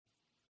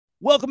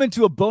Welcome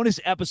into a bonus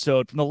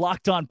episode from the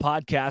Locked On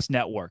Podcast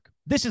Network.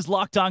 This is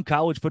Locked On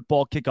College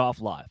Football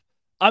Kickoff Live.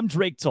 I'm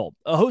Drake Toll,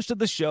 a host of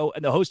the show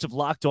and the host of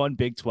Locked On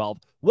Big 12,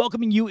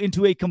 welcoming you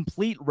into a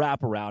complete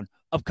wraparound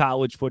of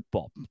college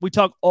football. We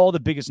talk all the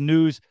biggest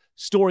news,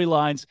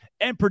 storylines,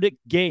 and predict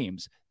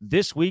games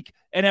this week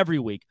and every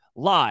week,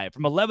 live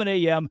from 11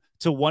 a.m.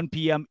 to 1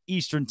 p.m.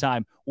 Eastern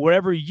Time,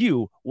 wherever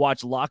you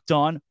watch Locked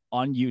On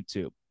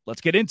YouTube.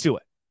 Let's get into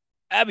it.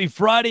 Happy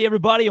Friday,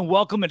 everybody, and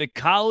welcome into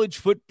College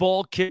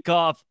Football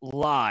Kickoff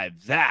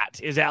Live. That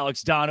is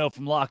Alex Dono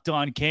from Locked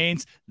On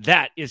Canes.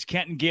 That is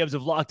Kenton Gibbs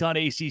of Locked On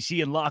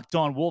ACC and Locked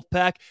On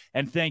Wolfpack.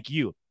 And thank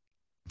you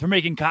for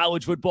making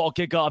College Football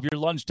Kickoff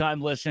your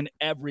lunchtime listen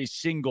every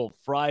single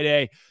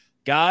Friday.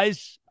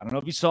 Guys, I don't know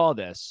if you saw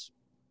this,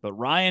 but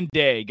Ryan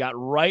Day got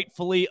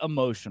rightfully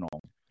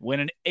emotional when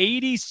an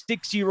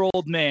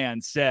 86-year-old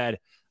man said,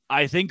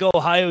 "I think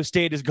Ohio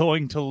State is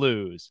going to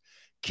lose."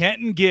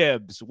 Kenton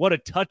Gibbs, what a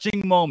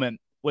touching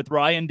moment with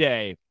Ryan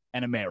Day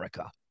and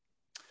America.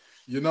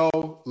 You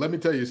know, let me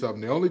tell you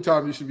something. The only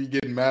time you should be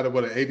getting mad at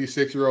what an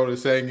 86-year-old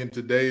is saying in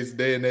today's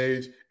day and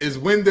age is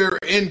when they're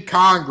in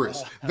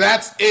Congress.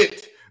 That's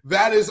it.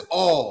 That is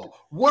all.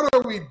 What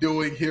are we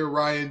doing here,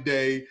 Ryan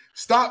Day?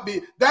 Stop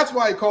being – that's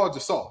why he called you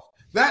soft.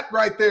 That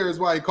right there is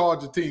why he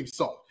called your team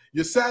soft.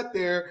 You sat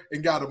there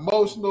and got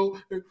emotional.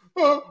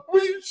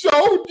 We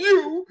showed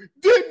you,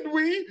 didn't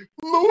we?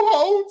 Lou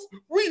Holtz,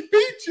 we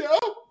beat you.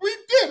 We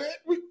did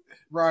it.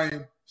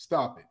 Ryan,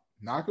 stop it.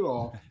 Knock it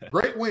off.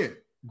 Great win.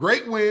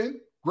 Great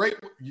win. Great.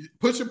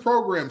 Put your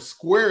program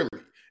squarely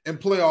in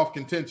playoff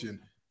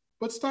contention.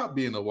 But stop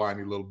being a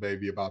whiny little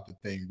baby about the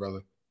thing,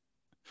 brother.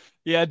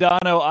 Yeah,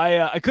 Dono,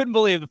 I couldn't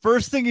believe the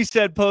first thing he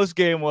said post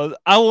game was,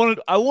 I want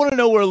to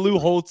know where Lou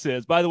Holtz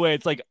is. By the way,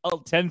 it's like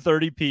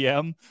 10:30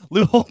 p.m.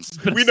 Lou Holtz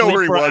has been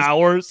asleep for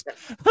hours.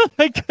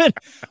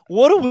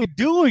 What are we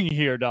doing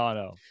here,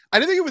 Dono? I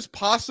didn't think it was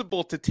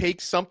possible to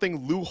take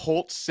something Lou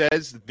Holtz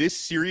says this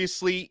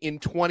seriously in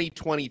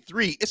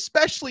 2023,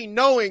 especially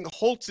knowing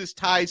Holtz's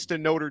ties to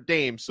Notre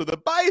Dame. So the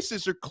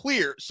biases are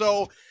clear.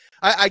 So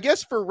I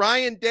guess for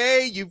Ryan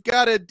Day, you've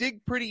got to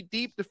dig pretty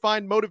deep to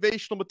find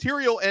motivational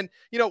material. And,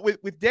 you know,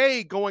 with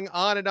Day going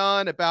on and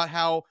on about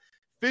how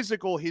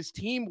physical his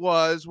team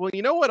was, well,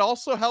 you know what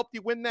also helped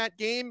you win that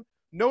game?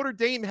 Notre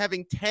Dame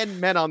having 10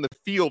 men on the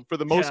field for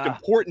the most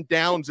important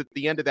downs at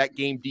the end of that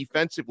game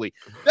defensively.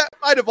 That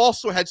might have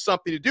also had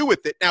something to do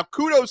with it. Now,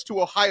 kudos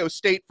to Ohio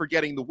State for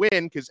getting the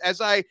win, because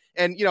I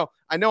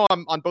know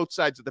I'm on both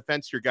sides of the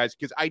fence here, guys,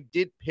 because I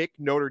did pick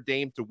Notre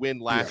Dame to win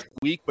last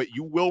week, but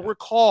you will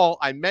recall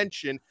I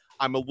mentioned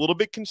I'm a little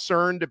bit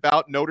concerned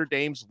about Notre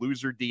Dame's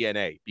loser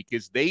DNA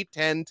because they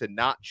tend to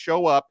not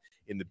show up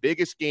in the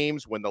biggest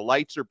games when the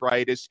lights are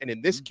brightest. And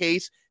in this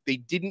case, they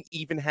didn't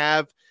even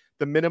have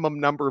the minimum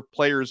number of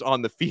players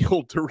on the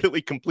field to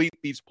really complete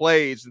these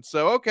plays. And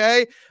so,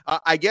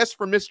 I guess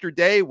for Mr.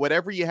 Day,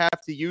 whatever you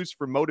have to use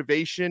for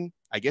motivation,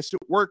 I guess it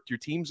worked. Your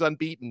team's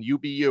unbeaten,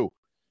 UBU.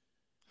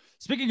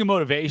 Speaking of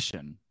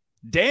motivation,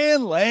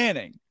 Dan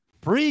Lanning,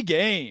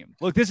 pre-game.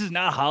 Look, this is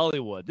not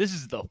Hollywood. This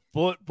is the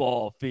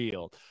football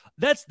field.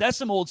 That's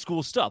some old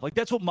school stuff. Like,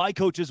 that's what my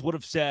coaches would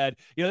have said.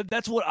 You know,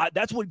 that's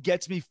what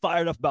gets me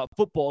fired up about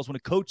football is when a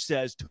coach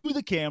says to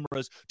the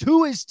cameras,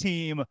 to his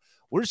team,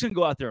 we're just going to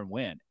go out there and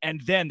win. And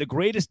then the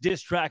greatest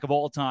diss track of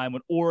all time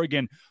when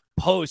Oregon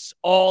posts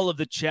all of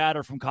the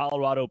chatter from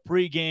Colorado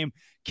pregame.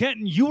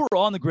 Kenton, you were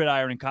on the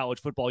gridiron in college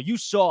football. You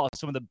saw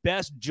some of the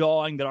best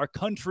jawing that our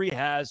country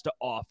has to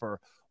offer.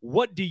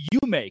 What do you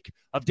make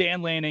of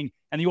Dan Lanning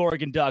and the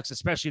Oregon Ducks,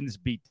 especially in this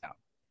beatdown?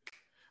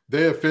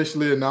 They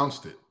officially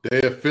announced it.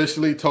 They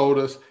officially told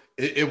us.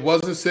 It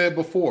wasn't said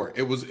before.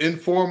 It was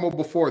informal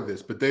before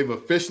this, but they've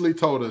officially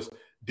told us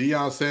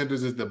Deion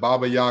Sanders is the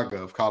Baba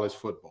Yaga of college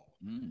football.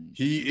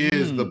 He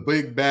is the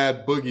big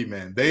bad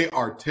boogeyman. They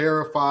are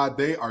terrified.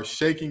 They are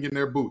shaking in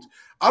their boots.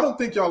 I don't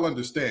think y'all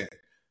understand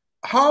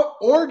how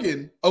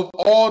Oregon, of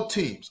all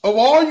teams, of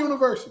all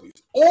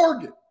universities,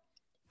 Oregon,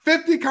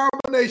 50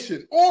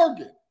 combination,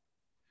 Oregon,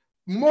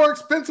 more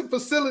expensive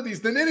facilities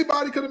than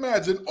anybody could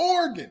imagine,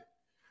 Oregon,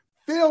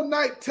 Phil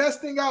Knight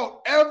testing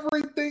out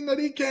everything that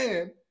he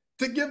can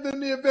to give them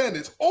the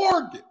advantage.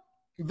 Oregon,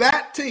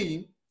 that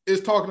team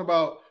is talking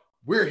about,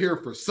 we're here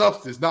for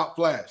substance, not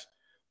flash.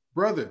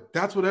 Brother,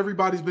 that's what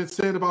everybody's been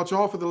saying about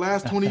y'all for the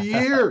last 20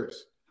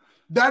 years.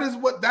 That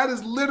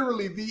is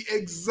literally the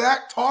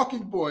exact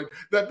talking point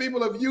that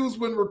people have used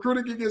when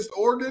recruiting against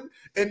Oregon,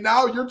 and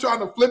now you're trying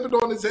to flip it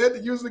on his head to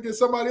use it against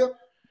somebody else.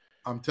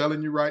 I'm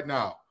telling you right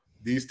now,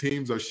 these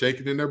teams are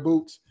shaking in their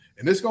boots,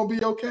 and it's going to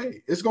be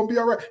okay. It's going to be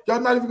all right.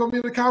 Y'all not even going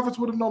to be in the conference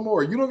with them no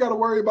more. You don't got to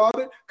worry about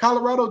it.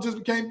 Colorado just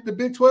became the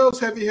Big 12's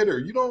heavy hitter.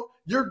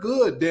 You're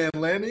good, Dan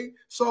Lanning.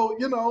 So,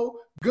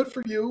 good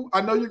for you.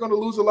 I know you're going to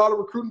lose a lot of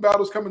recruiting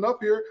battles coming up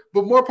here,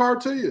 but more power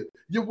to you.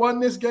 You won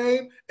this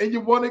game, and you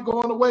won it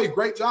going away.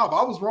 Great job.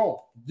 I was wrong.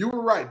 You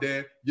were right,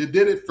 Dan. You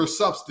did it for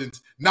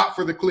substance, not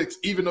for the clicks,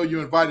 even though you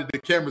invited the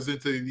cameras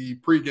into the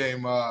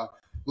pregame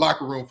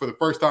locker room for the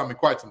first time in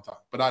quite some time.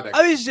 But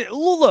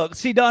Look,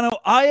 see, Dono,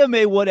 I am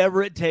a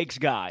whatever it takes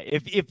guy.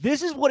 If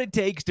this is what it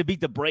takes to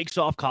beat the brakes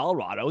off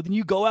Colorado, then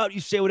you go out, you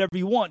say whatever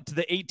you want to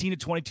the 18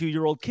 to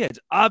 22-year-old kids.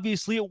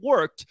 Obviously, it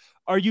worked.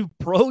 Are you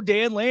pro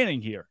Dan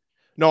Lanning here?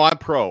 No, I'm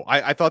pro.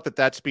 I thought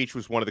that speech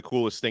was one of the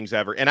coolest things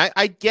ever. And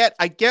I get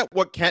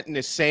what Kenton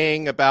is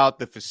saying about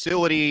the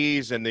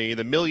facilities and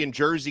the million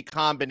jersey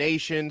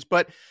combinations,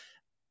 but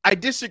I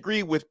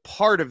disagree with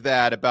part of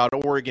that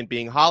about Oregon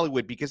being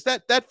Hollywood, because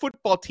that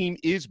football team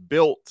is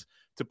built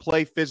to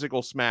play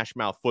physical smash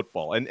mouth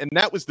football. And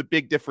that was the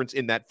big difference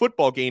in that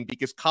football game,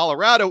 because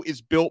Colorado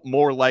is built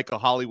more like a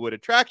Hollywood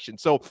attraction.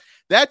 So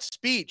that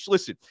speech,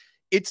 listen,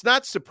 it's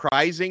not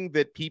surprising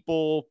that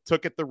people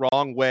took it the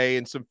wrong way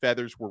and some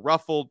feathers were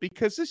ruffled,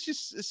 because it's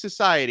just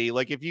society.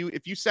 Like if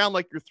you sound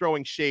like you're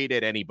throwing shade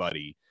at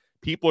anybody,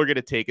 people are going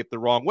to take it the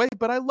wrong way.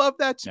 But I love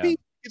that speech.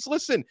 It's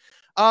listen,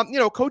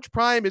 Coach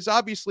Prime is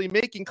obviously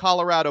making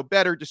Colorado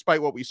better,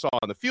 despite what we saw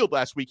on the field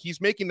last week. He's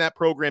making that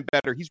program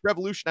better. He's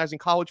revolutionizing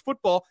college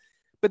football.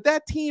 But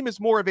that team is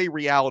more of a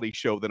reality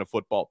show than a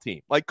football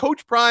team. Like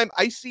Coach Prime,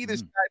 I see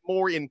this guy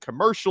more in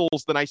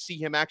commercials than I see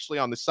him actually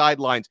on the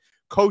sidelines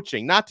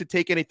coaching. Not to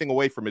take anything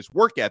away from his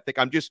work ethic,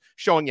 I'm just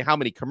showing you how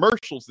many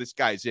commercials this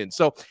guy's in.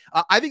 So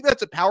I think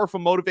that's a powerful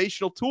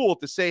motivational tool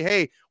to say,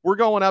 hey, we're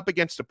going up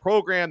against a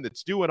program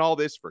that's doing all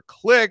this for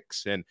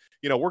clicks, and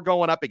we're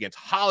going up against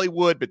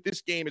Hollywood, but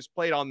this game is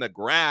played on the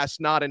grass,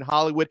 not in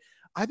Hollywood.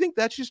 I think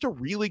that's just a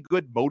really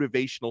good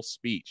motivational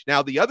speech.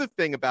 Now, the other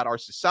thing about our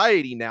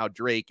society now,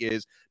 Drake,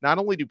 is not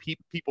only do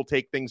people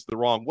take things the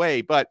wrong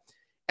way, but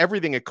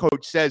everything a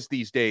coach says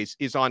these days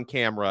is on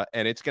camera,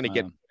 and it's going to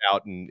get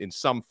out in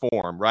some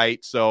form,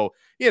 right? So,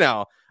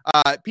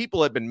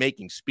 people have been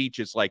making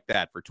speeches like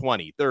that for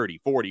 20, 30,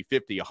 40,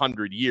 50,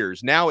 100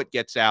 years. Now it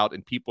gets out,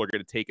 and people are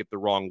going to take it the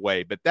wrong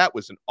way. But that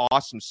was an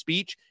awesome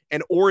speech,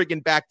 and Oregon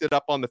backed it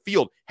up on the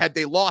field. Had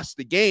they lost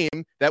the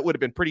game, that would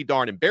have been pretty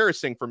darn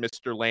embarrassing for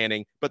Mr.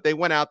 Lanning, but they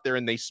went out there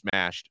and they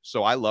smashed.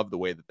 So I love the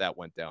way that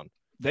went down.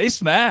 They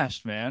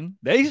smashed, man.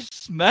 They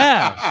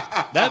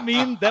smashed.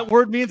 That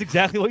word means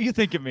exactly what you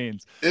think it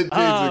means. It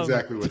means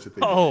exactly what you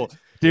think. Oh,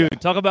 dude,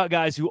 talk about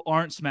guys who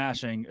aren't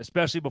smashing,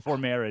 especially before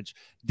marriage.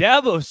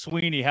 Dabo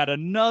Sweeney had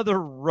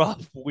another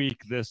rough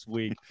week this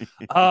week.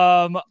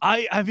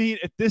 I mean,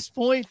 at this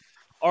point,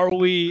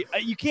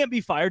 you can't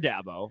be fire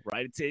Dabo,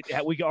 right?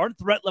 We aren't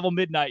threat level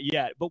midnight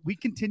yet, but we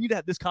continue to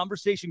have this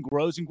conversation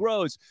grows and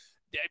grows.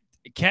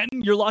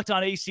 Kenton, you're locked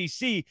on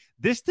ACC.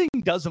 This thing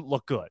doesn't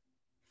look good.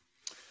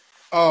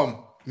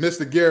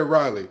 Mr. Garrett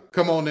Riley,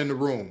 come on in the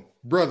room.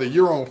 Brother,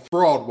 you're on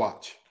fraud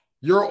watch.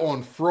 You're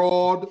on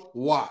fraud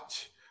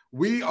watch.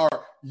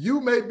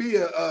 You may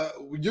be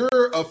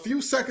you're a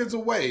few seconds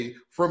away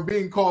from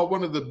being called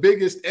one of the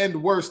biggest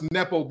and worst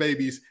Nepo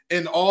babies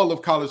in all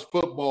of college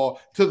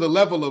football, to the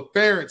level of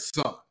Ferentz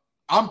son.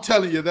 I'm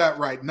telling you that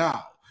right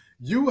now.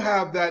 You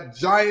have that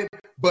giant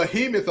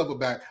behemoth of a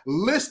back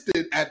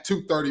listed at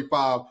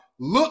 235,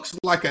 looks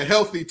like a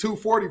healthy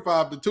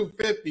 245 to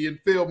 250 in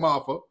Phil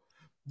Maffa.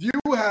 You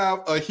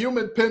have a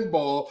human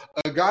pinball,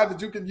 a guy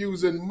that you can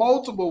use in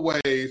multiple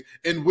ways,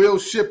 and Will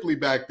Shipley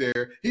back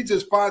there. He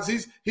just finds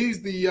he's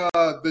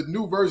the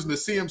new version of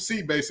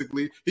CMC,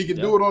 basically. He can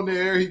do it on the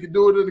air. He can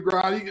do it in the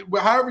ground.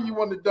 However you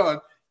want it done,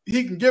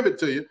 he can give it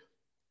to you.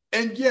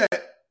 And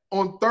yet,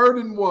 on 3rd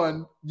and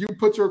 1, you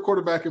put your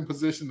quarterback in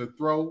position to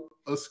throw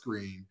a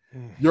screen.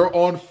 You're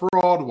on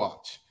fraud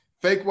watch.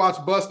 Fake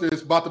Watch Buster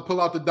is about to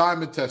pull out the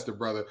diamond tester,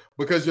 brother,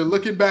 because you're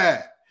looking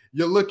bad.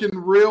 You're looking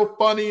real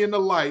funny in the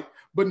light.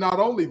 But not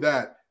only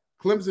that,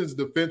 Clemson's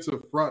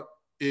defensive front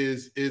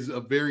is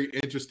a very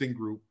interesting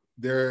group.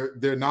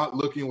 They're not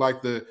looking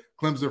like the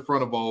Clemson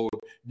front of old.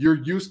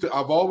 You're used to,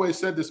 I've always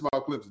said this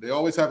about Clemson. They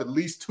always have at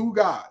least 2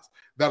 guys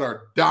that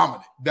are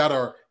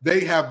dominant, they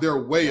have their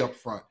way up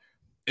front.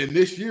 And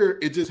this year,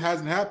 it just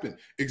hasn't happened.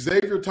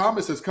 Xavier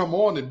Thomas has come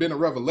on and been a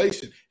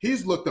revelation.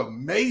 He's looked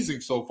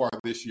amazing so far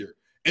this year.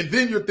 And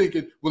then you're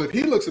thinking, well, if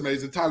he looks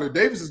amazing, Tyler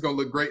Davis is going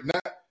to look great. Now,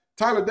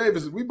 Tyler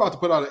Davis, we about to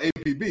put out an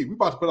APB. We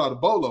about to put out a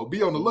bolo.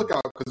 Be on the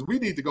lookout, because we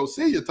need to go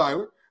see you,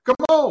 Tyler. Come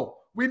on.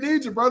 We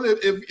need you, brother.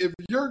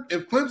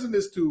 If Clemson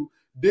is to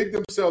dig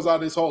themselves out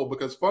of this hole,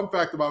 because fun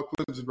fact about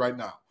Clemson right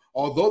now,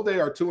 although they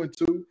are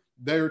 2-2,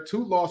 their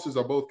 2 losses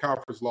are both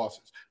conference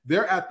losses.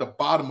 They're at the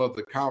bottom of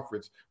the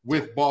conference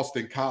with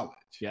Boston College.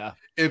 Yeah.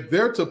 If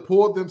they're to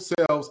pull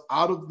themselves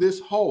out of this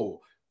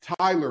hole,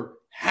 Tyler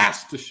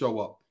has to show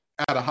up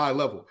at a high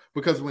level,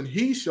 because when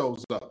he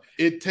shows up,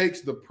 it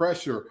takes the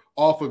pressure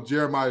off of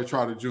Jeremiah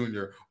Trotter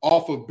Jr.,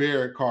 off of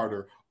Barrett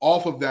Carter,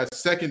 off of that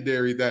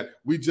secondary that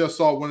we just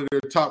saw one of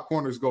their top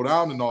corners go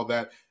down and all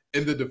that.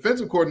 And the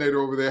defensive coordinator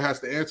over there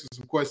has to answer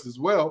some questions as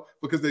well,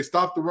 because they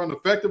stopped the run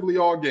effectively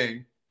all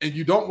game, and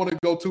you don't want to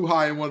go too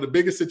high in one of the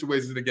biggest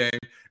situations in the game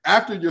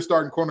after your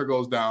starting corner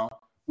goes down,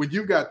 when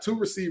you've got 2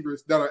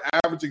 receivers that are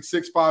averaging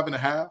 6'5" and a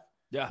half.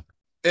 Yeah.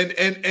 And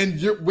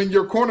when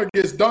your corner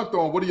gets dunked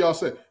on, what do y'all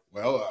say?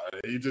 Well,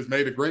 he just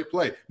made a great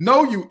play.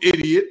 No, you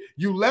idiot.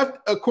 You left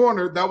a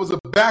corner that was a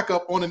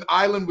backup on an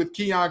island with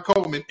Keon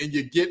Coleman, and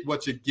you get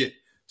what you get.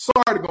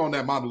 Sorry to go on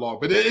that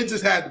monologue, but it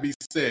just had to be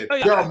said. Oh,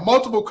 yeah. There are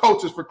multiple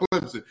coaches for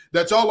Clemson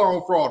that y'all are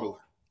on fraudulent.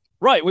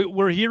 Right.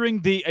 We're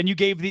hearing and you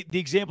gave the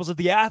examples of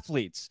the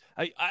athletes.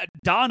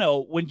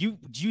 Dono, when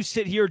you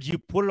sit here, do you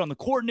put it on the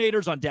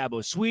coordinators, on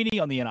Dabo Sweeney,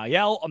 on the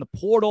NIL, on the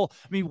portal?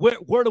 I mean,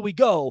 where do we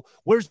go?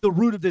 Where's the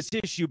root of this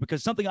issue?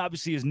 Because something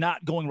obviously is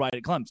not going right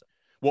at Clemson.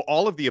 Well,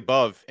 all of the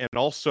above, and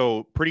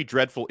also pretty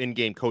dreadful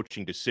in-game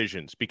coaching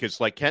decisions,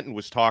 because like Kenton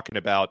was talking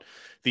about,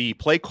 the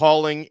play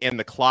calling and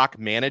the clock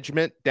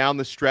management down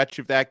the stretch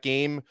of that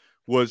game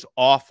was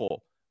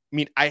awful. I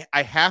mean,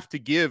 I have to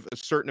give a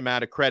certain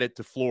amount of credit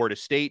to Florida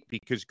State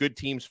because good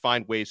teams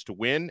find ways to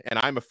win, and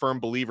I'm a firm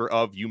believer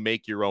of you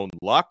make your own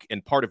luck,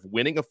 and part of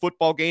winning a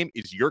football game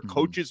is your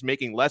coaches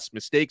making less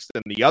mistakes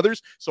than the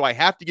others, so I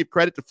have to give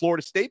credit to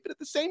Florida State, but at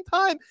the same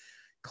time,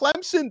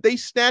 Clemson, they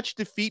snatched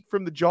defeat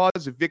from the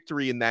jaws of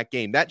victory in that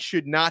game. That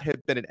should not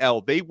have been an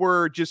L. They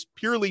were just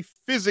purely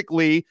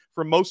physically,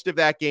 for most of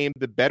that game,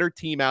 the better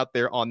team out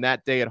there on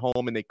that day at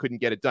home, and they couldn't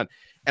get it done.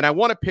 And I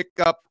want to pick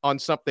up on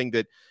something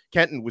that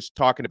Kenton was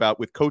talking about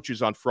with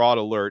coaches on fraud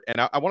alert,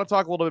 and I want to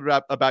talk a little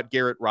bit about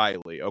Garrett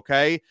Riley,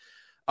 okay?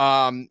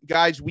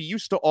 Guys, we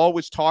used to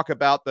always talk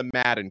about the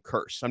Madden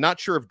curse. I'm not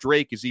sure if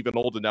Drake is even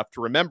old enough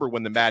to remember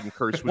when the Madden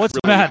curse was What's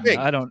really Madden? big.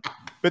 I don't.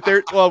 But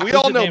we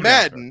all know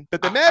Madden,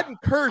 but the Madden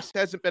curse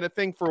hasn't been a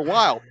thing for a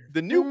while.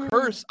 The new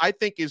curse, I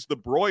think, is the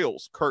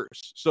Broyles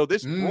curse. So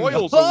this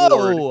Broyles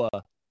award,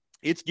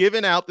 it's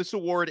given out, this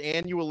award,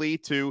 annually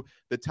to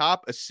the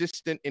top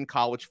assistant in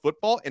college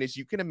football. And as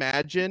you can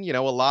imagine,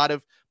 a lot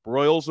of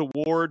Broyles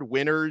Award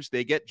winners,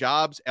 they get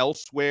jobs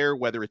elsewhere,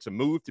 whether it's a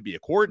move to be a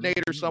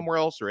coordinator somewhere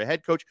else or a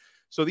head coach.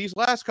 So these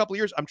last couple of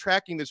years, I'm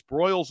tracking this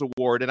Broyles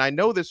Award, and I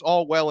know this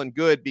all well and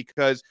good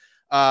because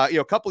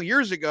a couple of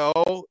years ago,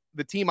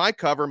 the team I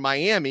cover,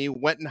 Miami,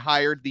 went and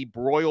hired the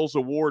Broyles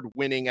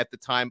Award-winning at the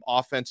time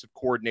offensive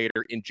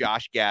coordinator in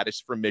Josh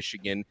Gaddis from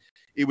Michigan.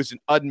 It was an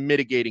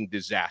unmitigating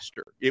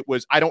disaster.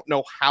 I don't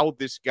know how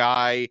this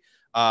guy,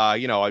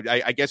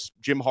 I guess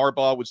Jim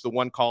Harbaugh was the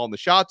one calling the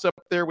shots up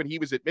there when he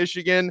was at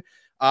Michigan.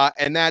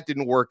 And that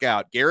didn't work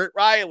out. Garrett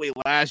Riley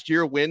last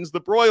year wins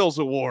the Broyles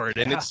Award,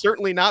 and it's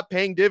certainly not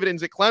paying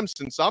dividends at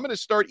Clemson. So I'm going to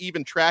start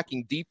even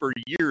tracking deeper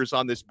years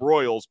on this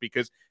Broyles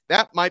because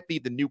that might be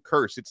the new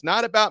curse. It's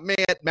not about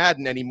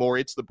Madden anymore.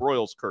 It's the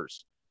Broyles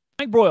curse.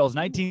 Mike Broyles,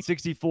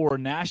 1964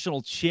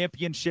 national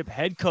championship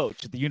head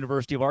coach at the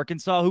University of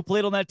Arkansas, who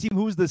played on that team,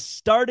 who was the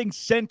starting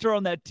center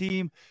on that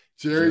team.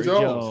 Jerry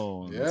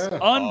Jones. Yeah.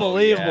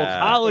 Unbelievable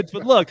college.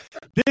 But look,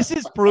 this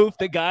is proof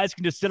that guys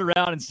can just sit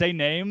around and say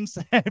names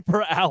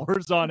for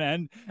hours on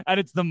end, and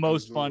it's the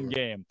most fun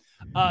game.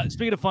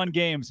 Speaking of fun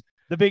games,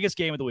 the biggest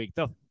game of the week,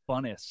 the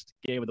funnest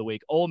game of the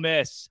week, Ole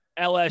Miss,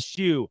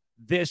 LSU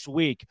this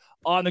week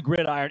on the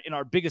gridiron in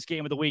our biggest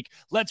game of the week.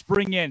 Let's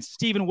bring in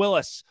Stephen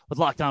Willis with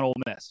Locked On Ole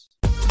Miss.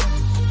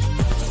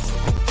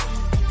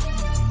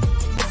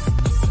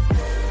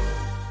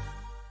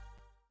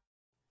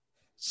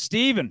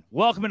 Steven,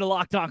 welcome into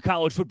Locked On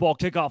College Football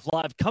Kickoff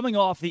Live. Coming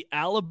off the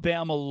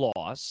Alabama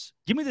loss,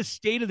 give me the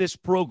state of this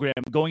program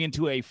going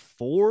into a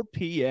 4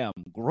 p.m.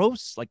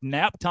 gross, like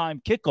nap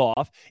time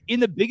kickoff in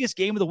the biggest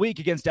game of the week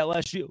against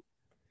LSU.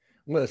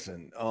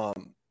 Listen,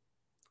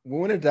 we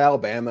went into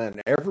Alabama,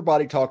 and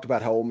everybody talked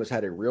about how Ole Miss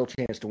had a real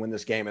chance to win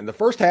this game. And the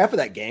first half of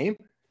that game,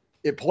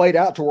 it played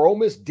out to where Ole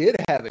Miss did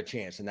have a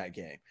chance in that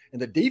game.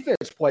 And the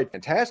defense played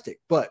fantastic.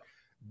 But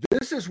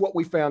this is what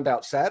we found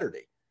out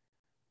Saturday.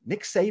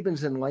 Nick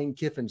Saban's in Lane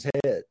Kiffin's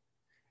head.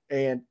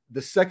 And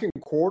the second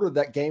quarter of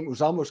that game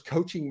was almost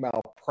coaching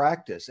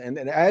malpractice. And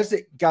as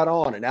it got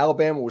on and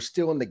Alabama was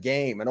still in the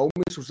game and Ole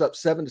Miss was up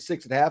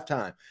 7-6 at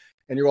halftime,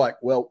 and you're like,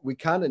 well, we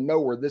kind of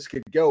know where this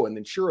could go. And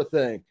then sure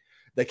thing,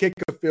 they kick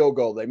a field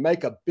goal. They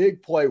make a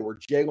big play where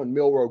Jalen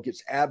Milroe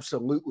gets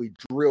absolutely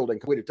drilled and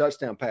complete a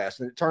touchdown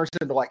pass. And it turns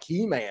into like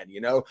He-Man,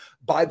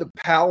 by the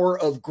power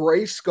of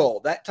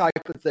Grayskull, that type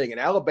of thing. And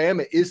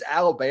Alabama is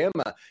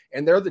Alabama,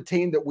 and they're the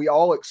team that we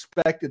all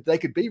expected they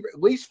could be, at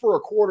least for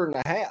a quarter and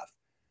a half.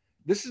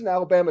 This is an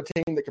Alabama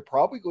team that could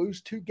probably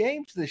lose 2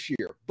 games this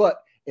year. But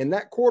in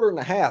that quarter and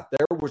a half,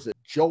 there was a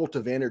jolt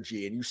of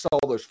energy, and you saw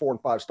those 4- and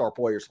 5-star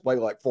players play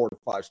like 4- and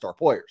 5-star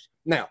players.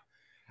 Now,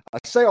 I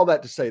say all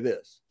that to say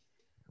this.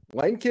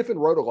 Lane Kiffin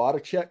wrote a lot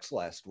of checks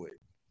last week.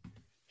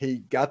 He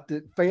got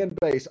the fan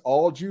base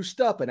all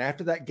juiced up, and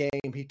after that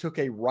game, he took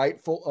a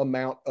rightful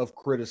amount of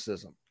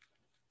criticism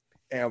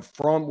and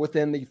from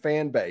within the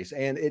fan base.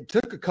 And it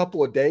took a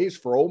couple of days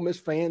for Ole Miss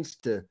fans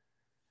to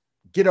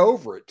get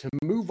over it, to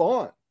move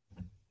on.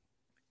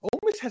 Ole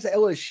Miss has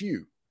LSU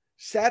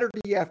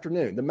Saturday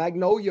afternoon, the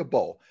Magnolia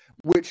Bowl,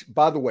 which,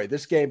 by the way,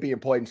 this game being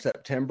played in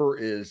September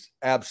is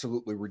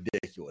absolutely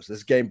ridiculous.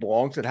 This game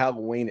belongs at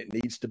Halloween. It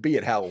needs to be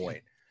at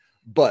Halloween.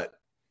 But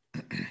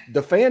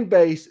the fan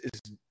base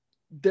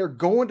they're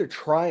going to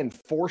try and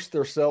force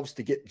themselves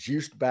to get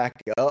juiced back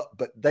up,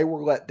 but they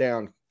were let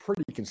down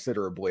pretty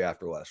considerably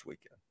after last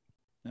weekend.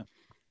 Yeah.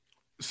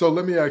 So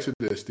let me ask you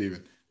this,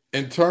 Stephen.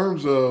 In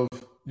terms of,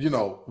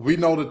 we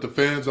know that the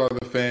fans are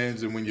the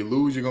fans, and when you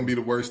lose, you're going to be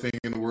the worst thing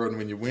in the world, and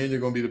when you win, you're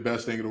going to be the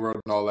best thing in the world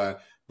and all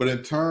that. But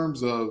in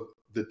terms of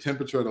the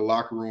temperature of the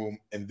locker room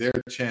and their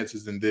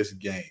chances in this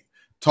game,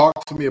 talk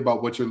to me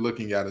about what you're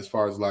looking at as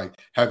far as, like,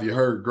 have you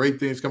heard great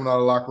things coming out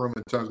of the locker room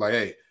in terms of, like,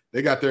 hey,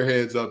 they got their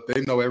heads up,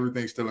 they know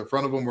everything's still in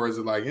front of them, or is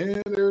it like,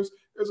 there's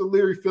a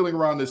leery feeling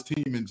around this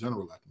team in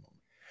general at the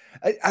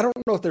moment? I don't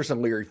know if there's a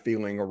leery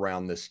feeling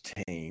around this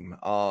team.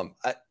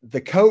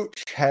 The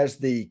coach has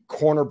the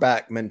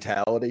cornerback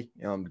mentality.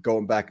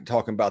 Going back and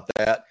talking about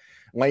that,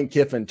 Lane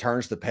Kiffin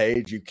turns the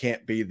page. You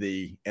can't be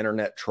the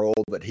internet troll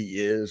that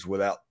he is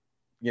without,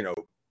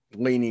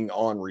 leaning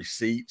on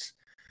receipts.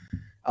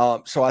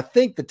 So I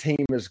think the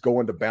team is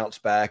going to bounce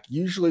back.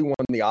 Usually when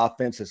the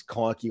offense is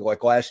clunky,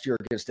 like last year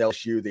against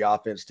LSU, the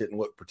offense didn't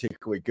look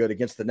particularly good.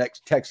 Against the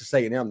next Texas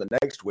A&M the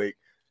next week,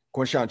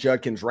 Quinshon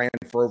Judkins ran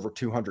for over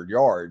 200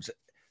 yards.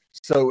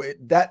 So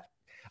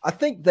I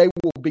think they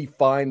will be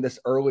fine this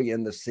early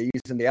in the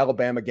season. The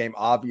Alabama game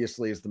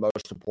obviously is the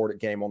most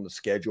important game on the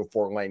schedule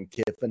for Lane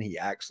Kiffin. He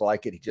acts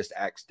like it. He just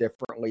acts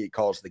differently. He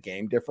calls the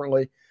game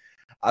differently.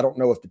 I don't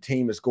know if the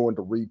team is going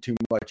to read too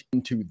much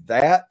into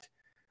that.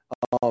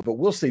 But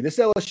we'll see. This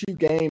LSU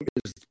game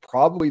is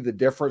probably the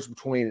difference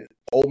between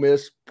Ole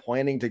Miss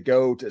planning to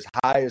go to as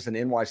high as an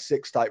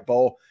NY6 type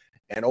bowl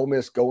and Ole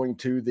Miss going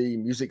to the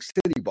Music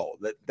City Bowl.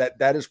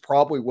 That is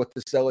probably what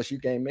this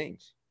LSU game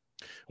means.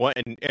 Well,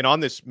 and on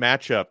this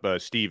matchup,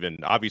 Stephen,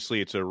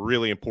 obviously it's a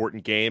really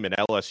important game, and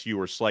LSU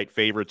are slight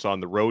favorites on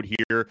the road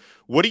here.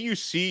 What do you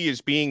see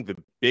as being the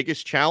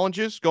biggest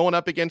challenges going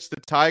up against the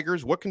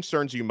Tigers? What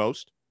concerns you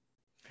most?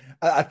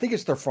 I think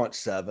it's their front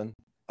seven,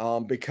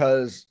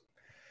 because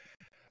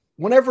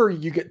whenever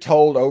you get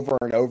told over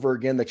and over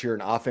again that you're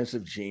an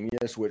offensive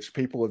genius, which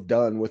people have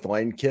done with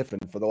Lane Kiffin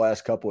for the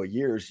last couple of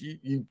years,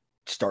 you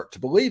start to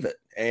believe it.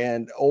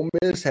 And Ole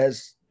Miss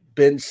has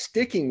been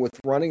sticking with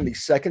running the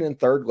second and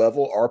third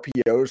level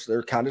RPOs.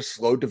 They're kind of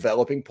slow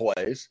developing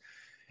plays.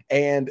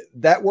 And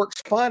that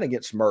works fine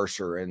against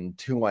Mercer and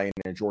Tulane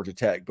and Georgia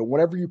Tech. But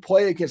whenever you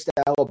play against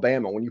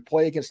Alabama, when you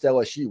play against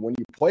LSU, when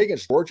you play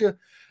against Georgia,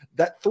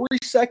 that 3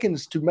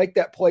 seconds to make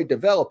that play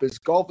develop is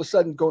all of a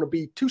sudden going to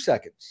be 2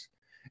 seconds.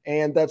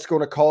 And that's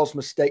going to cause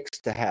mistakes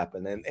to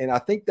happen. And I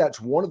think that's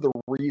one of the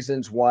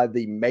reasons why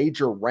the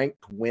major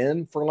ranked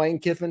win for Lane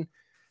Kiffin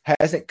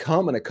hasn't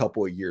come in a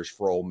couple of years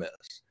for Ole Miss.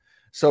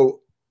 So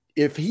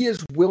if he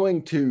is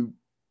willing to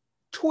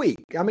tweak,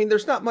 I mean,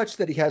 there's not much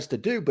that he has to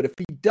do, but if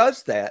he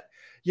does that,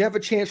 you have a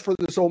chance for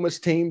this Ole Miss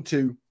team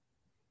to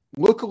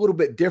look a little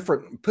bit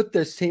different and put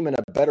this team in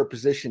a better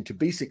position to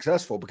be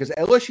successful, because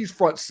LSU's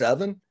front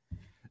seven,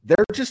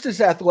 they're just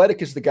as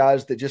athletic as the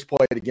guys that just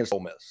played against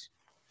Ole Miss.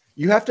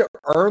 You have to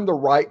earn the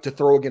right to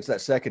throw against that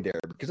secondary,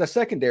 because that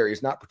secondary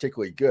is not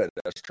particularly good.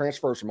 That's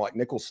transfers from like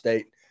Nicholls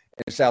State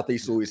and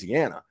Southeast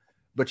Louisiana.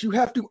 But you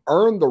have to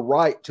earn the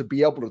right to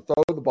be able to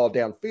throw the ball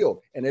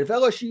downfield. And if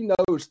LSU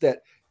knows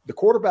that the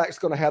quarterback's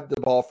going to have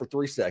the ball for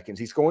 3 seconds,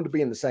 he's going to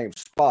be in the same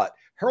spot,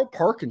 Harold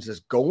Perkins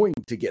is going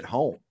to get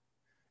home.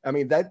 I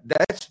mean,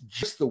 that's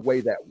just the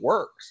way that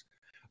works.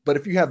 But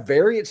if you have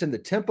variance in the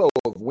tempo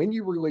of when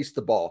you release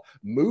the ball,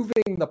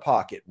 moving the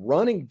pocket,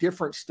 running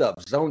different stuff,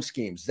 zone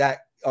schemes,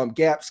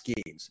 gap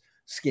schemes,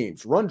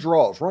 run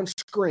draws, run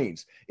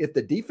screens, if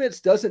the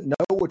defense doesn't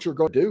know what you're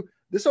going to do,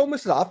 this Ole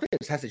Miss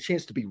offense has a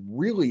chance to be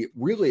really,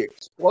 really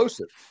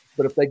explosive.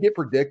 But if they get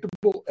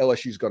predictable,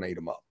 LSU's going to eat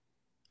them up.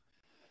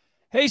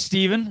 Hey,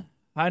 Steven,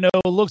 I know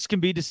looks can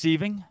be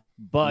deceiving,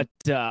 but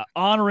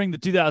honoring the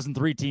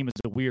 2003 team is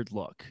a weird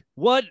look.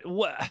 Why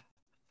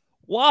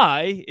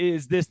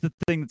is this the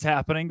thing that's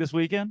happening this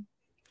weekend?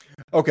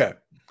 Okay.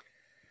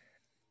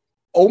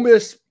 Ole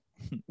Miss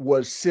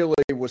was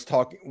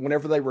talking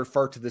whenever they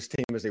refer to this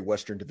team as a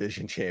Western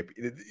Division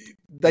champion.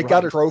 They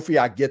got a trophy.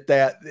 I get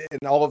that.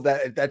 And all of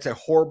that. That's a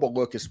horrible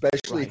look,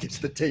 especially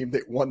against the team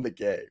that won the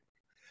game.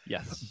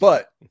 Yes.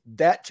 But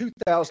that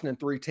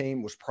 2003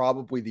 team was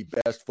probably the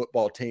best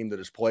football team that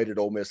has played at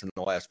Ole Miss in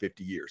the last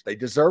 50 years. They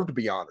deserve to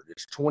be honored.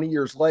 It's 20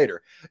 years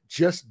later.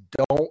 Just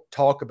don't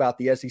talk about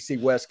the SEC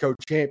West Coast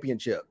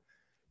Championship.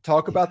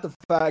 Talk about the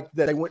fact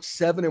that they went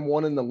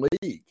 7-1 in the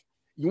league.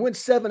 You win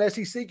 7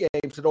 SEC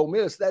games at Ole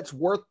Miss, that's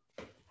worth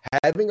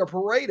having a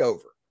parade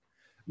over.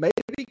 Maybe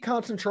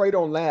concentrate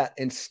on that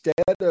instead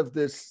of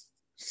this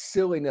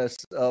silliness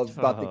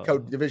about the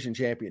Coast Division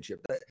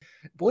Championship.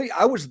 Believe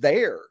I was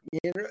there.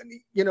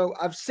 You know,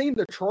 I've seen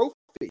the trophy.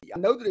 I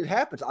know that it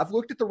happens. I've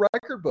looked at the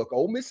record book.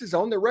 Ole Miss is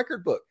on their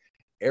record book.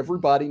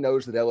 Everybody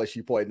knows that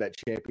LSU played in that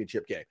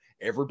championship game.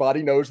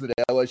 Everybody knows that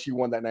LSU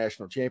won that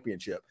national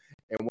championship.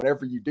 And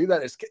whenever you do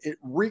that, it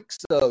reeks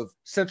of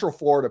Central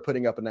Florida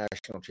putting up a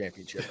national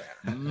championship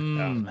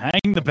banner.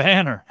 Hang the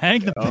banner. Hang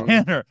the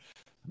banner.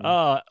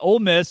 Ole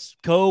Miss,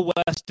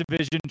 co-West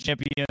Division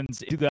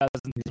champions in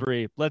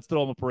 2003. Let's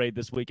throw them a parade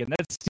this weekend.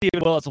 That's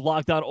Stephen Willis of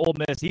Locked On Ole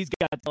Miss. He's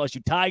got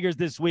LSU Tigers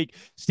this week.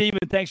 Stephen,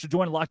 thanks for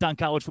joining Locked On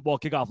College Football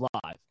Kickoff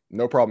Live.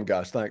 No problem,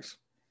 guys. Thanks.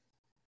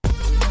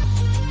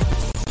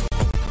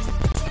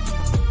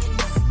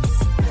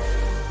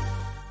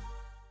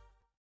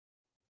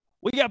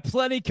 We got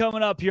plenty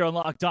coming up here on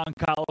Locked On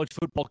College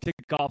Football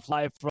Kickoff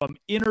Live, from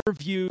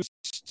interviews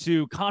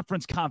to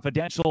Conference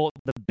Confidential,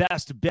 the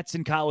best bits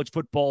in college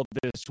football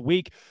this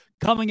week.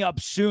 Coming up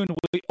soon,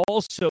 we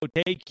also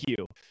take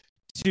you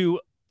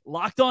to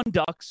Locked On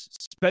Ducks,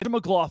 Spencer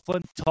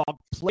McLaughlin, talk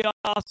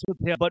playoffs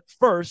with him. But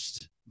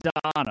first,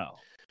 Dono.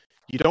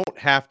 You don't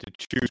have to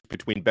choose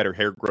between better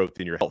hair growth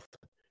and your health.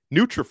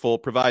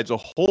 Nutrafol provides a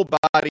whole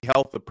body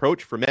health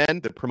approach for men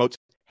that promotes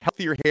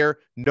healthier hair,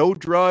 no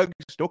drugs,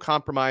 no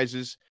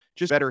compromises,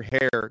 just better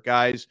hair,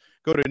 guys.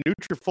 Go to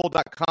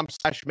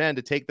Nutrafol.com/men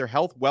to take their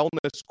health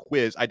wellness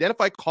quiz.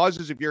 Identify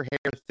causes of your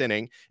hair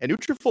thinning, and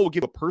Nutrafol will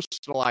give a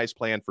personalized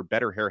plan for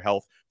better hair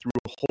health through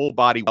whole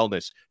body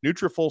wellness.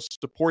 Nutrafol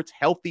supports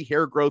healthy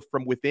hair growth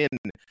from within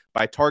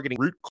by targeting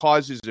root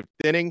causes of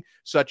thinning,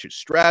 such as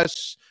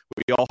stress.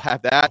 We all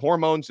have that.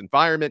 Hormones,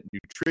 environment,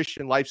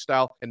 nutrition,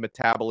 lifestyle, and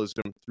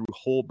metabolism through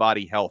whole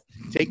body health.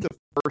 Take the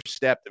first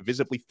step to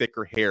visibly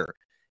thicker hair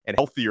and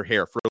healthier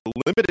hair. For a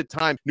limited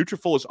time,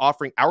 Nutrafol is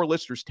offering our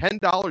listeners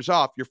 $10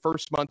 off your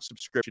first month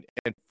subscription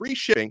and free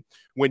shipping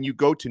when you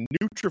go to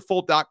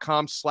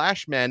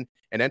Nutrafol.com/men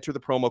and enter the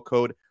promo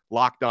code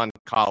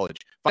LOCKEDONCollege.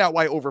 Find out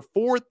why over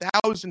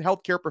 4,000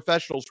 healthcare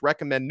professionals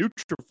recommend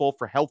Nutrafol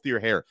for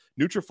healthier hair.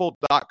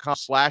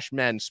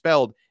 Nutrafol.com/men,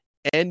 spelled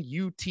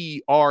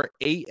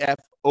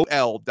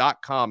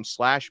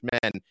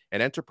Nutrafol.com/men,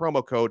 and enter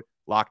promo code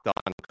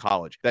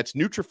LOCKEDONCollege. That's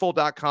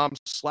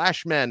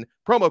Nutrafol.com/men,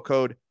 promo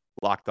code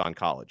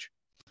LOCKEDONCollege.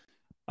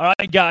 All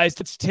right, guys,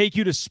 let's take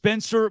you to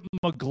Spencer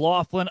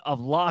McLaughlin of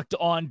Locked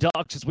On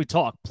Ducks as we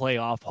talk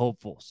playoff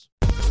hopefuls.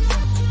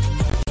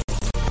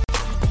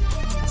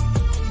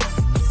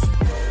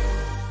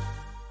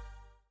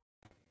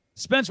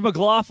 Spencer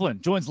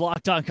McLaughlin joins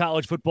Locked On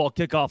College Football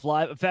Kickoff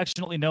Live,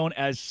 affectionately known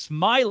as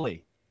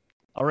Smiley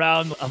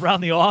around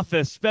the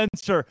office.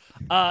 Spencer,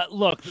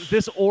 look,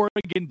 this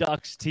Oregon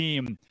Ducks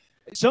team,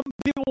 some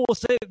people will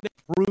say they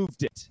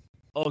proved it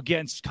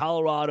against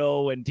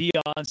Colorado and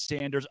Deion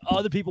Sanders.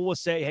 Other people will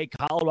say, hey,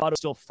 Colorado's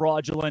still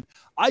fraudulent.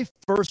 I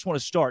first want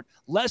to start,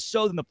 less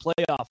so than the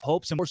playoff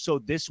hopes and more so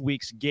this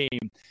week's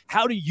game.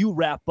 How do you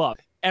wrap up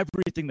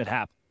everything that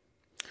happened?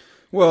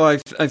 Well, I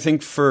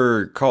think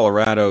for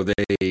Colorado,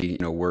 they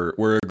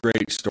were a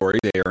great story.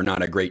 They are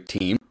not a great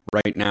team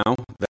right now.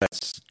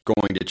 That's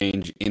going to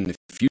change in the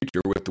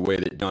future with the way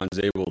that Don's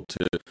able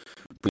to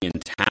bring in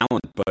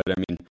talent. But I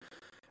mean,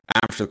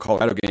 after the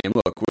Colorado game,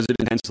 look, was it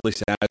intensely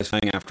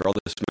satisfying after all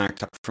this smack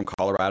talk from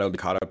Colorado to be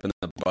caught up in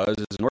the buzz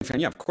as a North fan?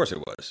 Yeah, of course it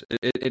was.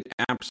 It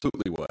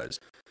absolutely was.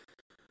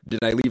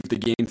 Did I leave the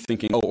game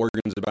thinking, oh,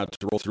 Oregon's about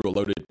to roll through a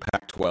loaded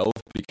Pac-12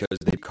 because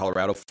they beat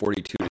Colorado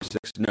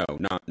 42-6? No,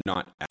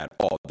 not at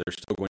all. They're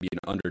still going to be an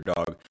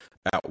underdog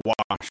at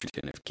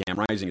Washington. If Cam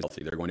Rising is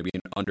healthy, they're going to be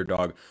an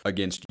underdog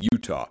against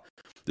Utah.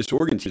 This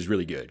Oregon team is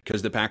really good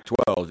because the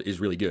Pac-12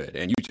 is really good,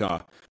 and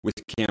Utah with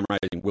Cam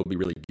Rising will be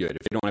really good. If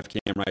they don't have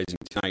Cam Rising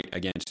tonight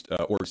against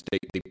Oregon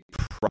State, they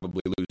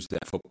probably lose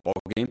that football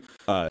game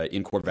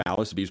in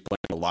Corvallis. He's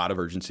playing a lot of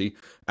urgency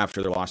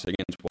after their loss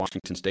against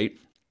Washington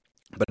State.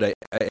 But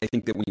I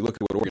think that when you look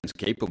at what Oregon's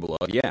capable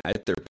of, yeah,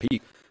 at their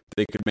peak,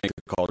 they could make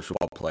the college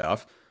football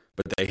playoff,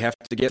 but they have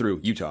to get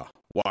through Utah,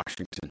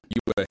 Washington,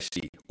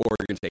 USC,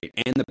 Oregon State,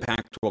 and the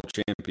Pac-12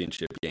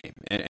 championship game.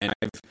 And I've,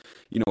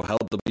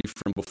 held the belief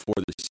from before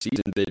the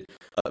season that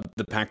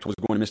the Pac-12 was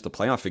going to miss the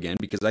playoff again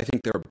because I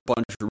think there are a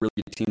bunch of really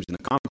good teams in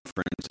the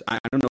conference. I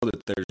don't know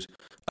that there's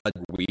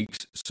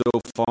weeks so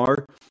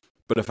far,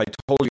 but if I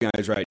told you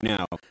guys right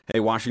now,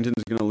 hey,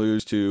 Washington's going to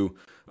lose to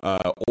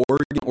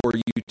Oregon or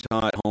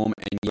Utah at home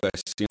and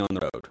USC on the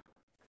road,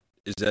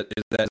 is that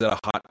a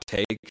hot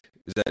take?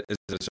 Is that a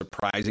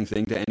surprising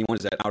thing to anyone?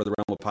 Is that out of the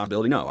realm of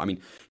possibility? No. I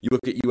mean, you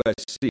look at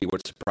USC.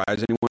 Would it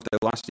surprise anyone if they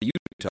lost to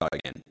Utah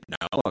again? No,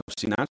 I've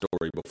seen that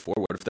story before.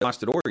 What if they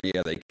lost to Oregon?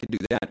 Yeah, they could do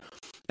that.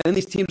 And then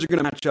these teams are going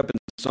to match up in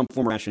some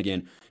form or fashion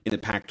again in the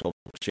Pac-12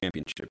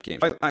 championship game.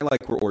 I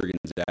like where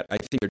Oregon's at. I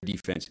think their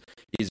defense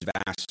is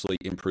vastly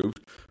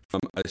improved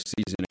from a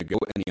season ago,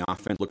 and the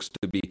offense looks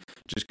to be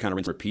just kind of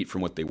rinse and repeat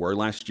from what they were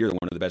last year. They're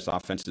one of the best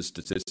offenses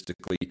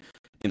statistically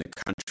in the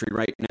country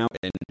right now,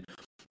 and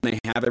they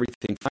have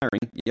everything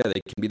firing. Yeah, they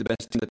can be the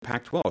best team in the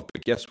Pac-12,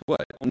 but guess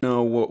what? I don't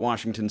know what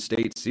Washington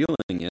State's ceiling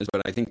is,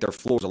 but I think their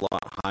floor is a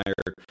lot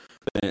higher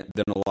than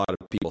a lot of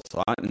people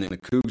thought, and then the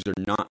Cougs are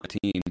not a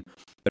team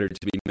better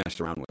to be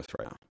messed around with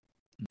right now.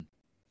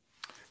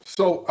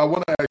 So I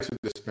want to ask you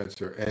this,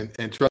 Spencer,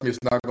 and trust me, it's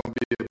not going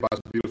to be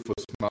about beautiful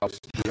smiles.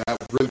 That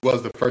really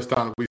was the first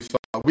time we saw.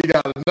 We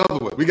got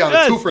another one. We got a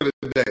twofer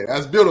today.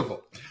 That's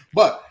beautiful.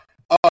 But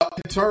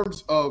in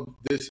terms of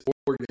this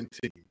Oregon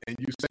team, and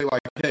you say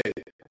like, hey,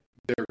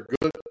 they're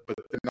good, but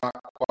they're not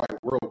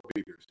quite world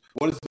beaters.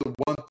 What is the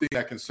one thing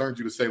that concerns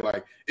you to say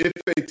like, if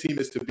a team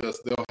is to beat us,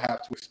 they'll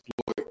have to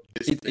exploit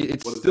this?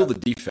 It's still the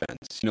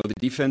defense. The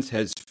defense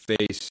has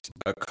faced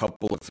a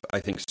couple of, I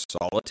think,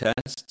 solid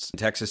tests.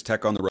 Texas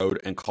Tech on the road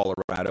and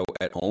Colorado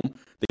at home.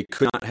 They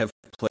could not have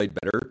played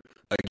better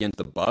against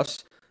the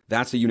Buffs.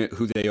 That's a unit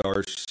who they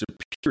are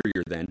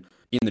superior than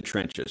in the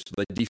trenches.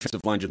 The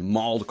defensive line just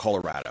mauled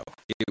Colorado.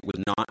 It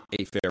was not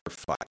a fair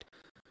fight.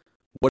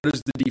 What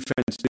does the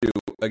defense do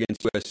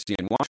against USC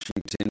and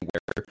Washington,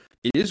 where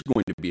it is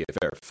going to be a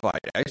fair fight?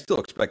 I still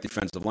expect the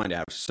defensive line to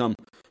have some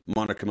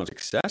modicum of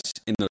success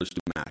in those two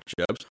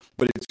matchups,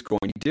 but it's going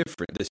to be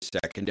different. The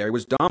secondary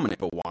was dominant,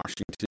 but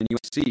Washington and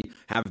USC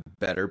have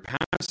better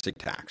passing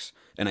attacks.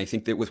 And I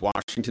think that with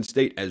Washington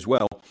State as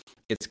well,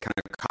 it's kind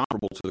of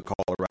comparable to the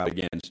Colorado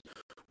against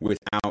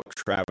without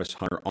Travis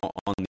Hunter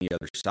on the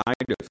other side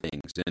of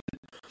things. And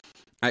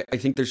I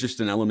think there's just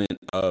an element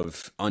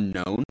of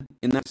unknown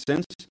in that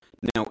sense.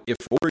 Now, if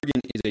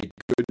Oregon is a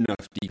good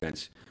enough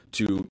defense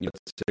to, let's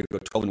say, go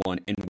 12-1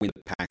 and win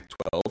the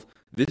Pac-12,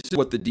 this is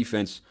what the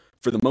defense,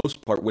 for the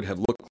most part, would have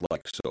looked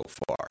like so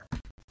far.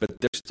 But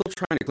they're still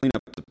trying to clean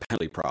up the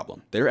penalty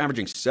problem. They're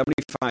averaging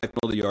 75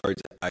 penalty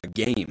yards a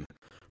game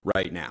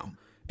right now.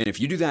 And if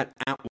you do that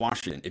at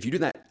Washington, if you do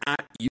that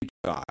at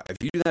Utah, if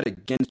you do that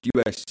against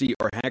USC,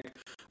 or heck,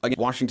 against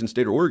Washington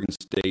State or Oregon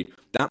State,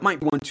 that might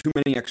be one too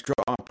many extra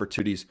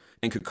opportunities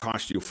and could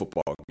cost you a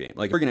football game.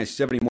 Like, Oregon has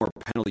 70 more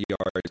penalty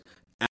yards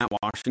at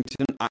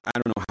Washington. I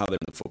don't know how they're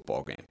in the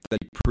football game.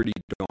 That'd be pretty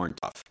darn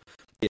tough.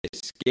 They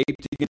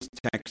escaped against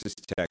Texas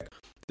Tech.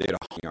 They had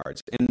 100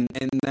 yards. And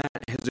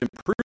that has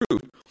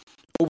improved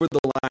over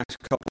the last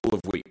couple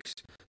of weeks.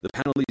 The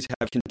penalties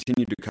have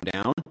continued to come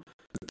down,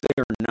 but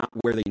they are not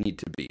where they need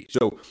to be.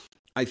 So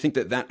I think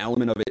that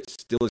element of it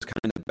still is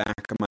kind of in the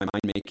back of my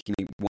mind, making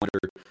me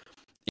wonder,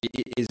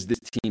 is this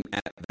team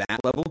at that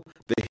level?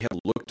 They have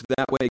looked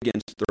that way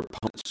against their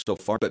opponents so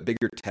far, but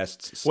bigger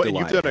tests still lie.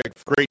 Well, you've done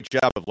a great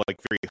job of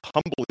very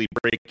humbly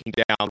breaking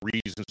down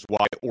reasons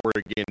why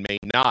Oregon may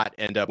not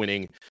end up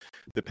winning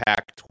the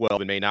Pac-12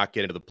 and may not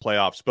get into the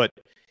playoffs. But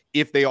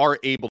if they are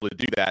able to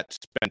do that,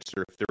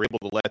 Spencer, if they're able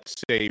to, let's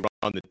say,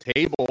 run the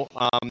table,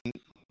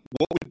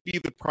 what would be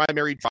the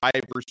primary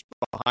drivers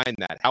behind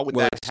that? How would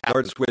that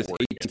happen? It starts with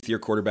 18th-year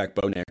quarterback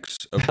Bo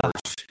Nix, of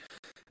course.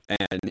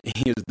 And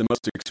he is the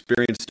most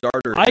experienced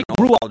starter. I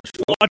grew up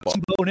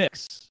watching Bo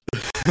Nix.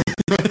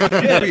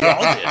 Yeah, we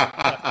all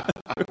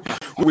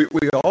did.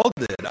 we all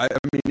did. I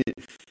mean,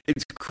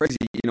 it's crazy.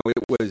 It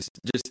was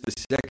just the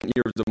second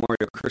year of the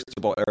Mario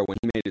Cristobal era when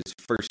he made his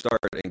first start,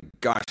 and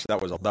gosh,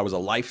 that was a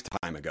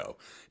lifetime ago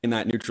in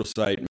that neutral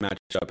site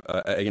matchup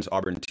against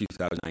Auburn in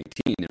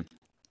 2019.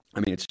 I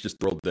mean, it's just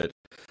thrilled that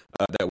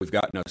we've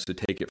gotten us to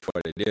take it for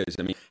what it is.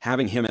 I mean,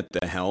 having him at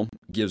the helm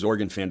gives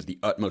Oregon fans the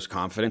utmost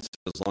confidence.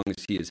 As long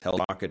as he is held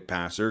pocket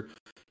passer,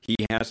 he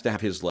has to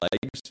have his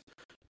legs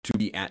to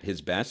be at his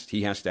best.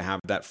 He has to have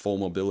that full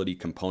mobility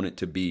component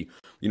to be,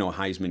 a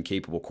Heisman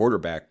capable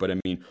quarterback. But I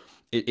mean,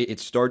 it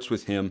starts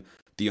with him.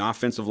 The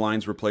offensive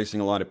line's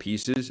replacing a lot of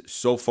pieces.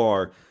 So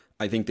far,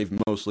 I think they've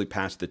mostly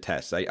passed the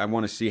test. I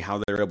want to see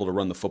how they're able to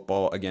run the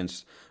football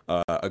against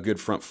a good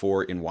front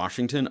four in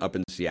Washington, up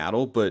in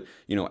Seattle. But,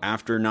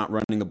 after not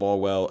running the ball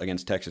well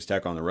against Texas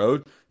Tech on the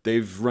road,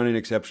 they've run it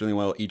exceptionally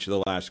well each of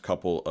the last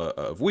couple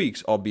of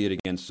weeks, albeit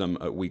against some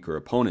weaker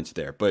opponents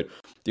there. But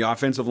the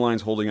offensive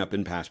line's holding up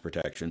in pass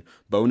protection.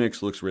 Bo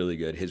Nix looks really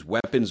good. His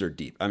weapons are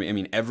deep. I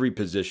mean, every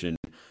position,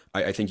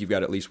 I think you've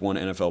got at least one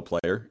NFL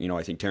player.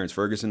 I think Terrence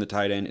Ferguson, the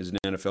tight end, is an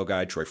NFL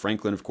guy. Troy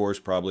Franklin, of course,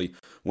 probably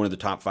one of the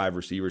top 5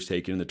 receivers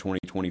taken in the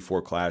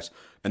 2024 class.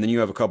 And then you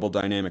have a couple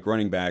dynamic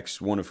running backs,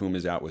 one of whom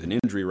is out with an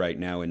injury right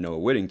now in Noah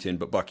Whittington.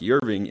 But Bucky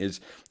Irving is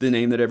the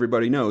name that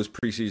everybody knows,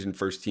 preseason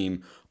first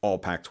team, all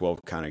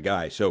Pac-12 kind of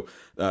guy. So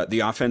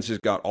the offense has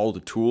got all the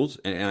tools,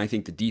 and I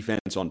think the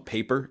defense on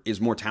paper is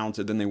more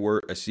talented than they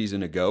were a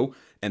season ago,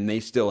 and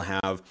they still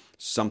have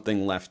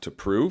something left to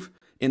prove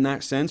in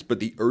that sense, but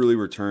the early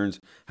returns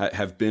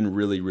have been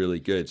really, really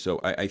good. So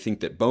I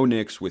think that Bo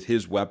Nix, with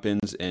his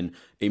weapons and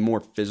a more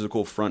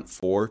physical front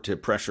four to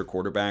pressure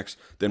quarterbacks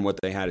than what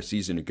they had a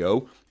season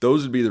ago,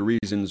 those would be the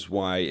reasons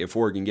why, if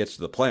Oregon gets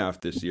to the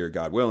playoff this year,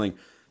 God willing,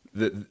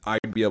 that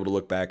I'd be able to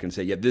look back and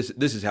say, yeah, this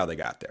is how they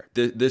got there.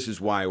 This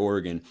is why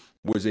Oregon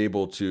was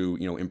able to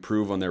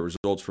improve on their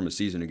results from a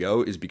season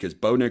ago, is because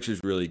Bo Nix is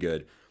really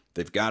good.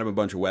 They've got him a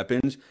bunch of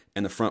weapons,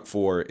 and the front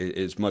four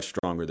is much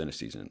stronger than a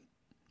season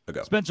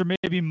ago. Spencer,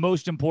 maybe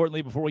most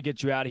importantly, before we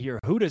get you out of here,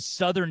 who does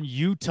Southern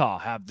Utah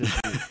have this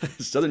week?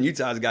 Southern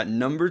Utah's got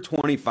number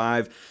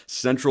 25,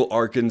 Central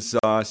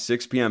Arkansas,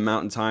 6 p.m.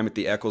 Mountain Time at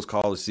the Eccles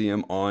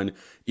Coliseum on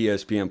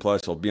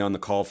ESPN+. I'll be on the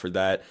call for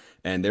that.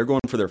 And they're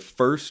going for their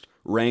first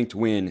ranked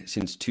win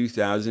since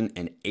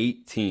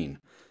 2018.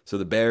 So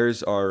the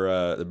Bears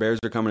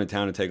are coming to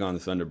town to take on the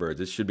Thunderbirds.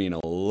 This should be an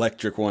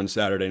electric one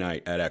Saturday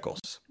night at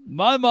Eccles.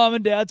 My mom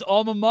and dad's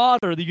alma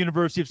mater, the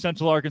University of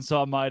Central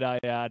Arkansas, might I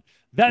add.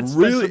 That's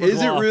really,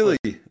 is it really?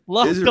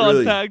 Locked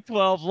on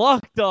Pac-12,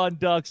 Locked on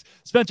Ducks.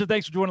 Spencer,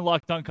 thanks for joining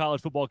Locked on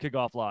College Football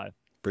Kickoff Live.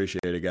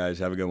 Appreciate it, guys.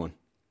 Have a good one.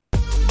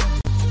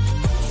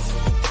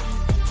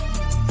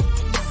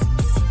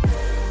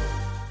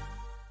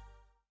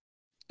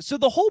 So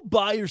the whole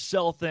buy or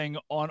sell thing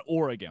on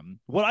Oregon,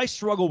 what I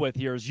struggle with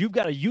here is you've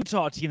got a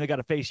Utah team that got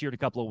to face here in a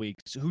couple of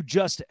weeks who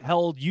just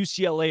held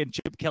UCLA and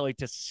Chip Kelly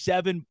to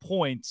 7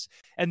 points,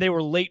 and they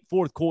were late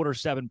fourth quarter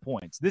 7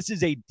 points. This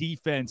is a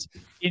defense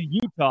in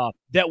Utah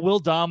that will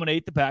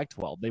dominate the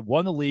Pac-12. They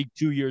won the league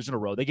 2 years in a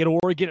row. They get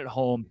Oregon at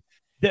home.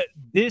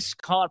 This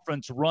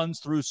conference runs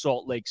through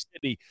Salt Lake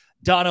City.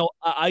 Dono,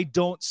 I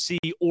don't see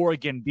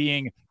Oregon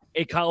being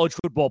a college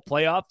football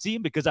playoff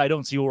team because I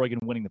don't see Oregon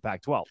winning the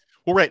Pac-12.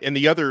 Well, right. And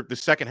the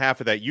second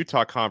half of that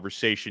Utah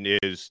conversation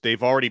is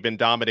they've already been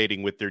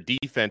dominating with their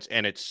defense.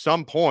 And at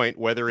some point,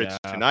 whether it's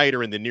tonight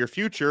or in the near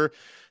future,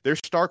 their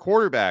star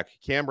quarterback,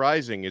 Cam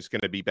Rising, is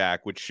going to be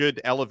back, which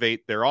should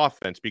elevate their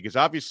offense because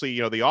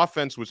obviously, the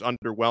offense was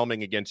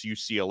underwhelming against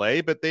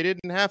UCLA, but they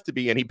didn't have to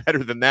be any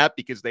better than that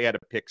because they had a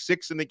pick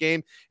 6 in the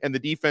game and the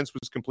defense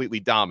was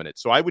completely dominant.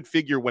 So I would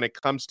figure when it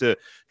comes to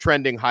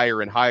trending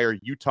higher and higher,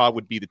 Utah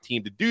would be the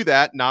team to do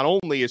that. Not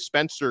only, as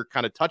Spencer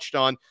kind of touched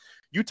on,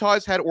 Utah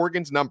has had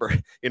Oregon's number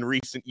in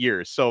recent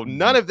years. So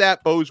none of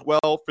that bodes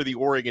well for the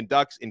Oregon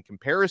Ducks in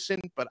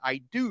comparison, but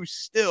I do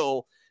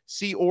still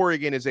see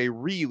Oregon as a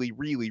really,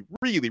 really,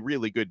 really,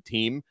 really good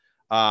team.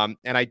 And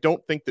I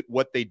don't think that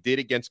what they did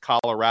against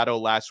Colorado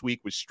last week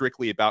was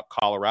strictly about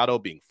Colorado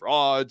being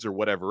frauds or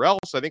whatever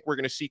else. I think we're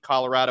going to see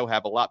Colorado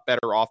have a lot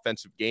better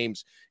offensive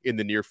games in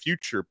the near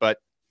future. But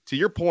to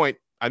your point,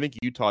 I think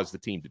Utah is the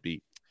team to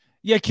beat.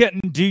 Yeah,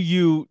 Kenton, do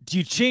you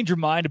change your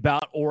mind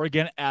about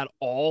Oregon at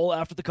all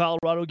after the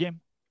Colorado game?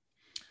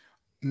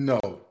 No.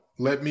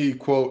 Let me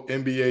quote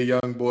NBA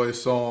Youngboy's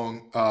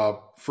song,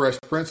 Fresh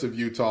Prince of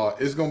Utah.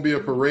 It's going to be a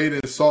parade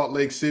in Salt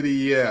Lake City,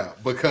 yeah,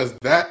 because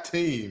that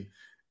team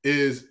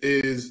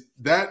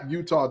that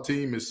Utah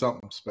team is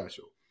something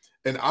special.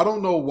 And I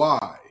don't know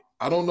why.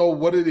 I don't know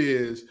what it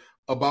is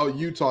about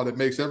Utah that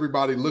makes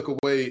everybody look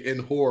away in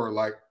horror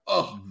like,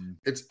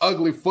 it's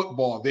ugly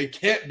football. They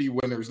can't be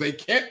winners. They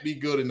can't be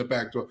good in the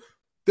Pac-12.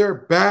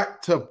 They're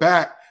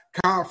back-to-back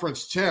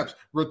conference champs,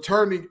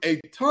 returning a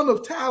ton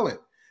of talent.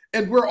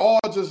 And we're all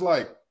just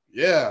like,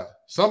 yeah,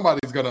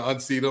 somebody's going to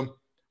unseat them.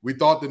 We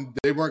thought that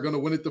they weren't going to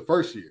win it the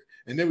first year.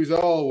 And then we said,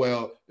 oh,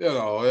 well,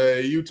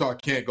 Utah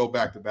can't go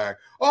back-to-back.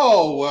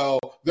 Oh, well,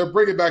 they're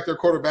bringing back their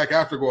quarterback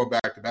after going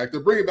back-to-back.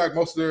 They're bringing back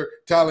most of their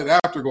talent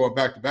after going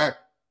back-to-back.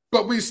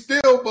 But we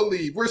still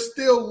believe. We're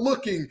still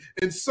looking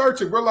and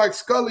searching. We're like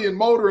Scully and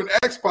Mulder and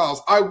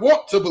X-Files. I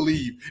want to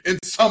believe in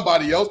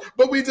somebody else,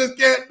 but we just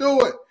can't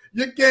do it.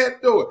 You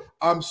can't do it.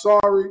 I'm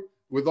sorry.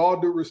 With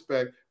all due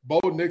respect, Bo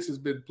Nix has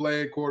been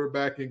playing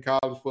quarterback in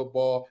college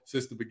football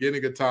since the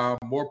beginning of time.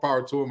 More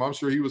power to him. I'm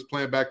sure he was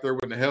playing back there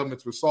when the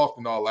helmets were soft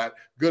and all that.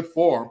 Good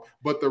for him.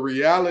 But the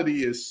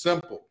reality is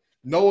simple.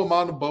 No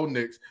amount of Bo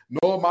Nix,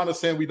 no amount of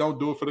saying we don't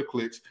do it for the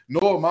clicks,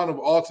 no amount of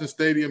Alton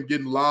Stadium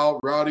getting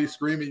loud, rowdy,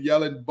 screaming,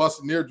 yelling,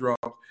 busting eardrums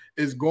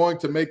is going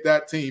to make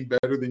that team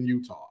better than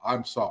Utah.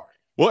 I'm sorry.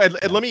 Well,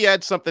 and let me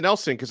add something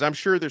else in, because I'm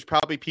sure there's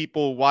probably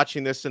people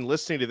watching this and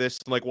listening to this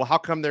like, well, how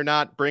come they're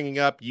not bringing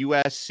up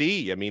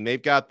USC? I mean,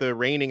 they've got the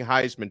reigning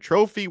Heisman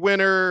Trophy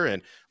winner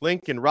and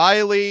Lincoln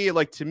Riley.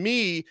 Like, to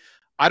me,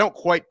 I don't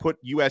quite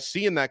put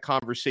USC in that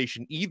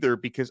conversation either,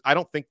 because I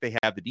don't think they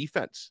have the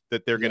defense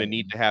that they're going to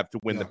need to have to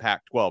win the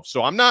Pac-12.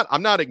 So I'm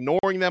not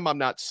ignoring them. I'm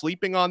not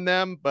sleeping on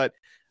them, but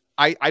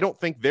I don't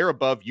think they're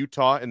above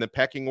Utah in the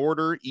pecking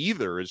order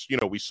either, as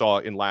we saw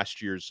in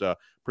last year's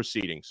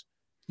proceedings.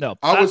 No,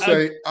 I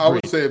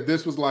would say if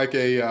this was like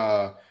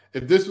if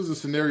this was a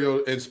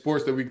scenario in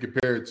sports that we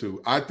compare it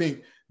to, I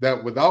think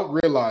that without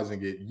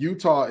realizing it,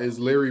 Utah is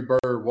Larry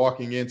Bird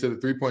walking into the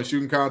 3-point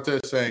shooting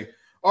contest saying,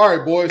 all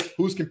right, boys,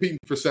 who's competing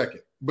for second?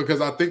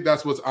 Because I think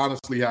that's what's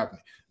honestly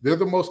happening. They're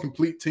the most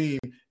complete team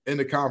in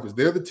the conference.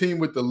 They're the team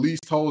with the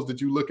least holes that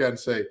you look at and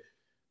say,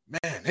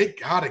 man, they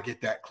got to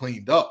get that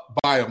cleaned up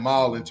by a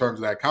mile in terms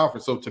of that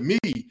conference. So to me,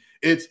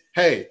 it's,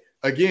 hey,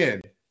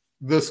 again,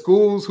 the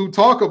schools who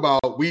talk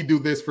about we do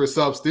this for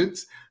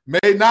substance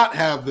may not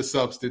have the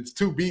substance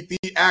to beat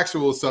the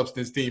actual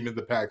substance team in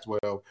the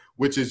Pac-12,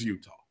 which is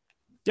Utah.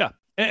 Yeah.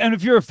 And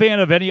if you're a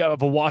fan of any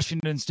of a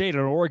Washington State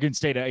or Oregon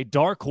State, a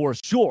dark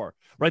horse, sure,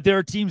 right? There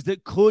are teams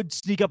that could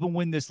sneak up and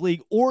win this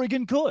league.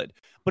 Oregon could,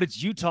 but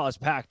it's Utah's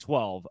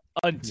Pac-12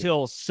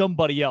 until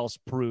somebody else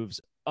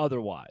proves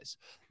otherwise.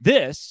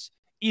 This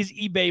is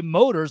eBay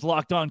Motors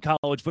Locked On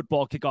College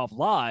Football Kickoff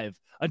Live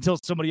until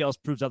somebody else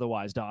proves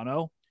otherwise,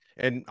 Dono.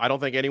 And I don't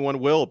think anyone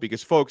will,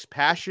 because, folks,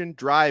 passion,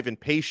 drive, and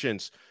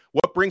patience,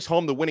 what brings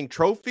home the winning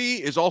trophy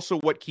is also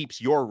what keeps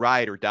your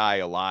ride or die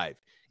alive.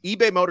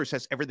 eBay Motors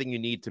has everything you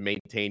need to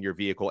maintain your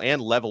vehicle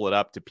and level it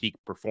up to peak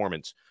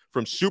performance.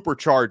 From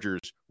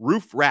superchargers,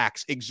 roof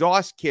racks,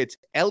 exhaust kits,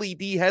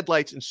 LED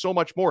headlights, and so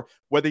much more.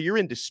 Whether you're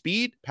into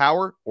speed,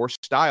 power, or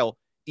style,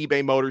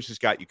 eBay Motors has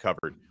got you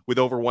covered. With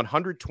over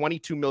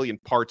 122 million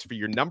parts for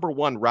your number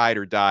one ride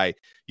or die,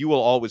 you will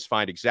always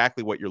find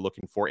exactly what you're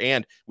looking for.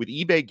 And with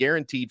eBay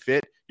Guaranteed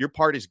Fit, your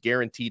part is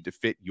guaranteed to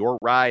fit your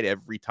ride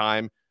every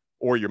time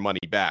or your money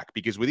back.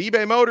 Because with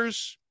eBay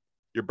Motors,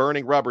 you're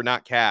burning rubber,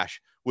 not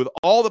cash. With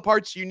all the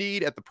parts you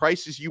need at the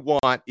prices you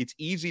want, it's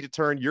easy to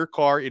turn your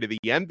car into the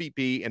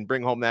MVP and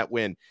bring home that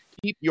win.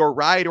 Keep your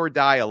ride or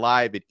die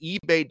alive at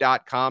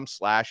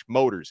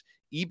ebay.com/motors.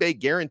 eBay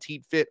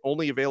guaranteed fit,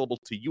 only available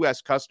to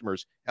U.S.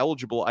 customers,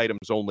 eligible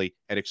items only,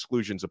 and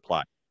exclusions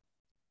apply.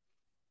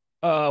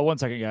 1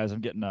 second, guys.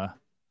 I'm getting a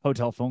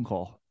hotel phone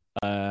call.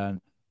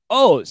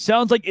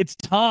 Sounds like it's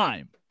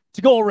time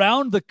to go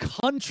around the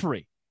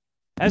country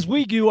as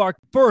we do our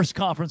first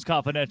Conference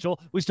Confidential.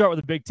 We start with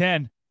the Big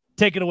Ten.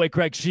 Take it away,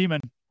 Craig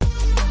Sheeman.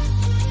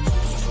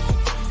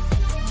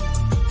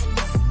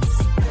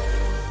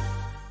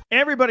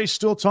 Everybody's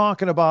still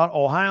talking about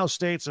Ohio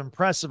State's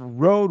impressive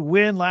road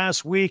win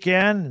last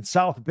weekend in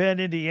South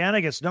Bend, Indiana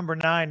against number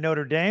 9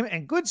 Notre Dame,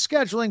 and good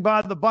scheduling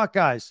by the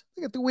Buckeyes.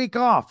 They get the week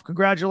off.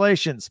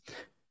 Congratulations.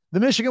 The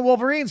Michigan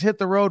Wolverines hit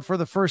the road for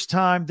the first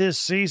time this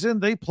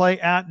season. They play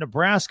at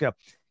Nebraska.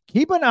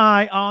 Keep an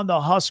eye on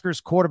the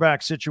Huskers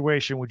quarterback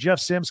situation when Jeff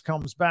Sims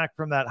comes back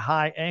from that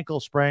high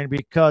ankle sprain,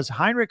 because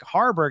Heinrich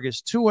Harburg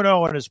is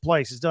 2-0 in his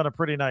place. He's done a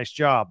pretty nice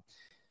job.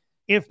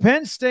 If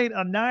Penn State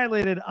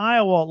annihilated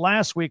Iowa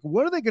last week,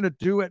 what are they going to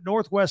do at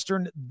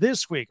Northwestern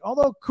this week?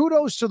 Although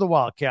kudos to the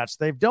Wildcats.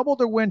 They've doubled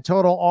their win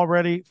total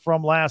already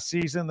from last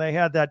season. They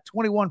had that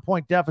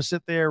 21-point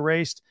deficit they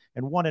erased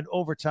and won in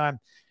overtime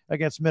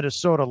against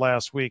Minnesota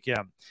last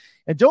weekend.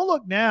 And don't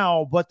look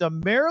now, but the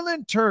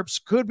Maryland Terps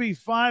could be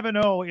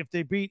 5-0 if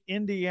they beat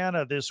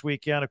Indiana this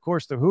weekend. Of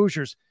course, the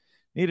Hoosiers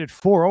needed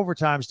 4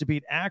 overtimes to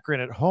beat Akron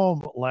at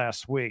home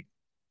last week.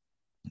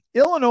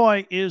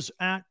 Illinois is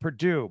at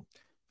Purdue.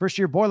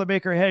 First-year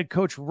Boilermaker head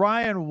coach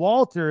Ryan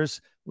Walters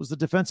was the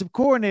defensive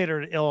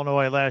coordinator at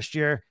Illinois last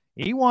year.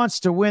 He wants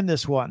to win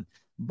this one.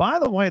 By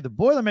the way, the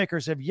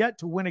Boilermakers have yet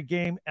to win a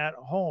game at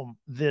home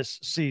this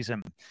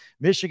season.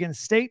 Michigan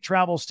State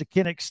travels to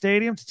Kinnick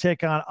Stadium to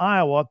take on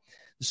Iowa.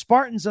 The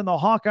Spartans and the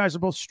Hawkeyes are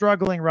both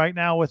struggling right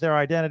now with their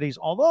identities,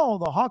 although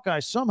the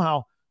Hawkeyes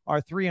somehow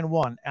are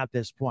 3-1 at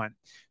this point.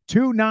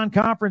 2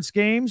 non-conference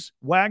games,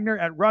 Wagner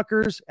at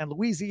Rutgers and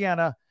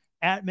Louisiana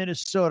at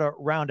Minnesota,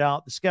 round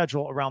out the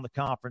schedule around the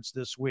conference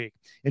this week.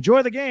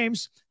 Enjoy the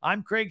games.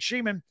 I'm Craig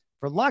Sheeman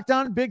for Locked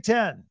On Big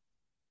Ten.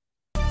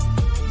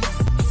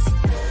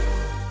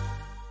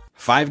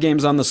 5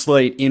 games on the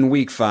slate in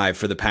Week 5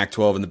 for the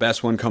Pac-12, and the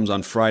best one comes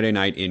on Friday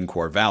night in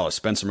Corvallis.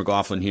 Spencer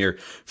McLaughlin here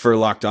for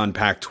Locked On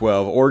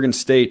Pac-12. Oregon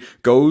State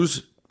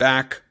goes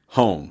back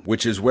home,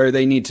 which is where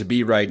they need to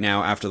be right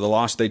now after the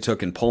loss they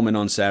took in Pullman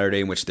on Saturday,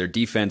 in which their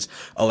defense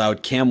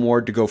allowed Cam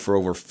Ward to go for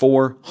over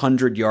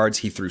 400 yards.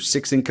 He threw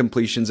 6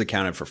 incompletions,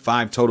 accounted for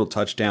 5 total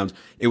touchdowns.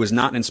 It was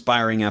not an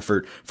inspiring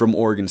effort from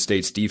Oregon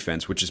State's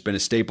defense, which has been a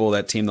staple of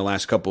that team the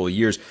last couple of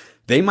years.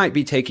 They might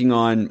be taking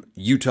on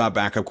Utah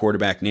backup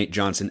quarterback Nate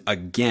Johnson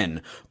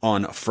again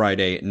on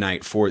Friday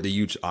night for the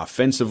Utes.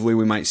 Offensively,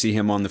 we might see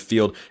him on the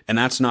field, and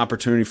that's an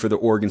opportunity for the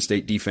Oregon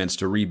State defense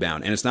to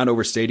rebound. And it's not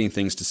overstating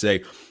things to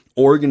say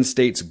Oregon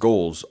State's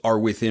goals are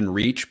within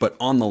reach, but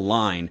on the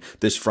line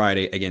this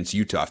Friday against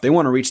Utah. If they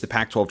want to reach the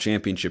Pac-12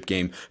 championship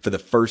game for the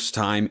first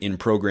time in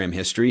program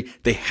history,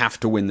 they have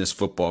to win this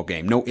football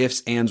game. No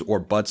ifs, ands, or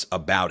buts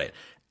about it.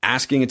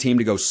 Asking a team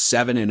to go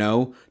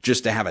 7-0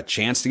 just to have a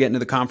chance to get into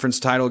the conference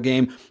title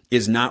game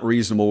is not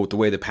reasonable with the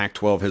way the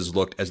Pac-12 has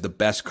looked as the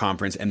best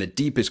conference and the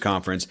deepest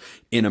conference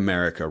in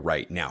America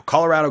right now.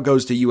 Colorado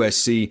goes to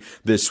USC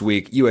this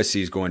week.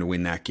 USC is going to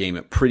win that game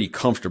pretty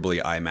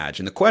comfortably, I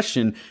imagine. The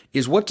question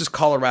is, what does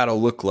Colorado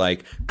look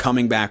like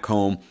coming back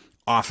home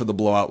off of the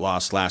blowout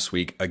loss last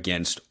week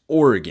against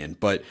Oregon?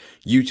 But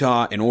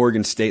Utah and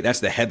Oregon State,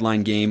 that's the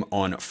headline game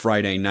on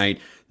Friday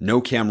night. No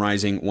Cam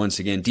Rising once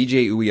again.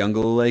 DJ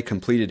Uiagalelei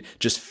completed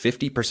just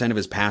 50% of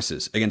his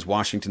passes against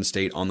Washington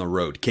State on the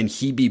road. Can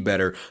he be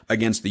better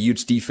against the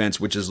Utes defense,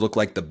 which has looked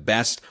like the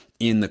best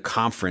in the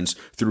conference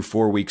through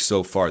 4 weeks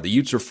so far? The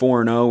Utes are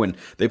 4-0, and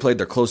they played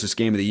their closest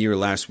game of the year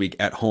last week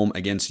at home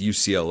against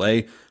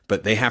UCLA,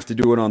 but they have to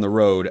do it on the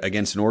road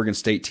against an Oregon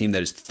State team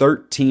that is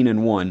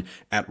 13-1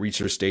 at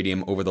Reser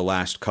Stadium over the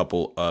last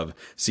couple of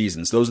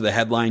seasons. Those are the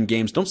headline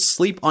games. Don't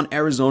sleep on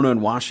Arizona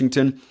and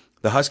Washington.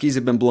 The Huskies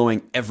have been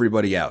blowing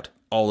everybody out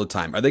all the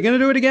time. Are they going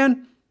to do it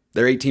again?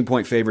 They're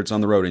 18-point favorites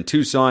on the road in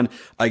Tucson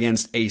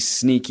against a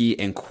sneaky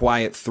and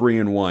quiet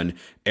 3-1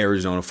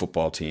 Arizona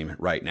football team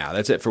right now.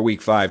 That's it for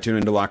Week 5. Tune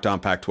into Locked On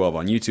Pac-12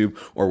 on YouTube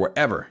or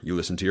wherever you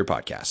listen to your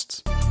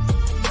podcasts.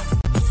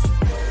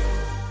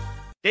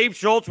 Dave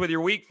Schultz with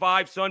your Week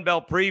 5 Sun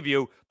Belt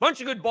preview.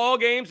 Bunch of good ball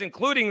games,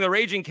 including the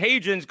Raging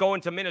Cajuns going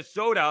to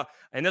Minnesota,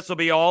 and this will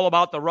be all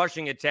about the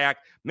rushing attack.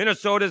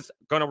 Minnesota's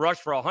going to rush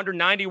for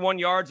 191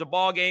 yards a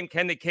ball game.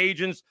 Can the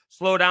Cajuns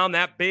slow down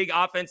that big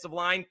offensive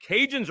line?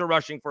 Cajuns are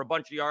rushing for a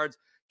bunch of yards.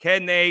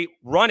 Can they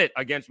run it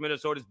against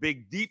Minnesota's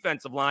big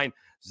defensive line?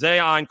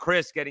 Zion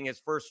Chris getting his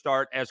first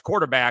start as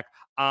quarterback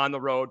on the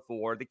road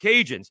for the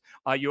Cajuns.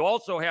 You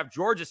also have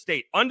Georgia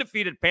State,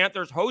 undefeated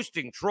Panthers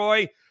hosting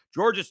Troy.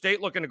 Georgia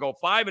State looking to go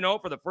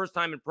 5-0 for the first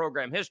time in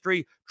program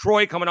history.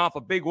 Troy coming off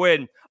a big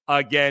win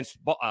against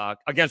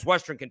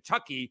Western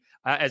Kentucky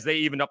as they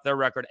evened up their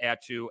record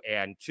at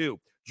 2-2.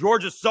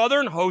 Georgia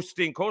Southern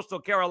hosting Coastal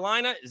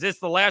Carolina. Is this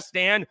the last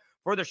stand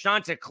for the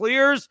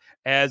Chanticleers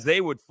as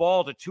they would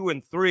fall to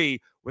 2-3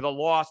 with a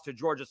loss to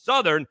Georgia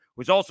Southern,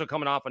 who's also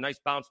coming off a nice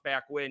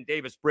bounce-back win.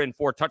 Davis Brin,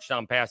 4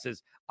 touchdown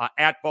passes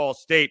at Ball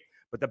State.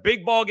 But the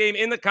big ball game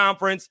in the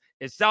conference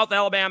is South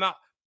Alabama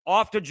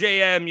off to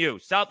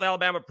JMU. South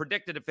Alabama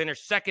predicted to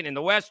finish second in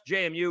the West,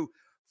 JMU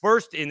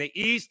first in the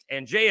East,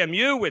 and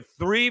JMU with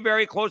 3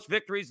 very close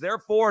victories. They're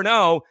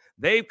 4-0.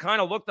 They've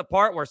kind of looked the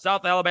part where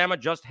South Alabama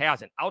just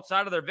hasn't.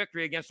 Outside of their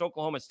victory against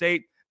Oklahoma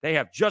State, they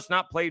have just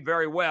not played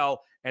very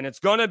well, and it's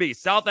going to be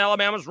South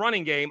Alabama's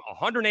running game,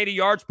 180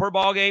 yards per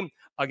ball game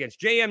against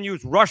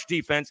JMU's rush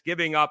defense,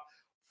 giving up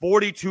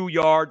 42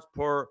 yards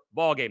per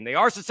ball game. They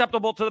are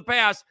susceptible to the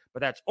pass, but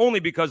that's only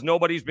because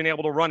nobody's been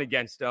able to run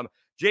against them.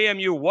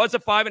 JMU was a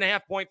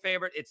 5.5-point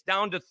favorite. It's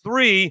down to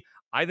 3.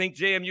 I think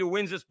JMU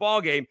wins this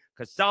ball game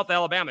because South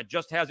Alabama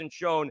just hasn't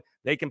shown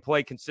they can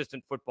play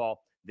consistent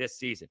football this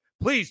season.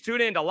 Please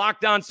tune in to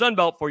Locked On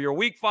Sunbelt for your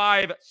Week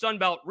 5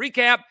 Sunbelt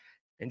recap.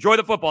 Enjoy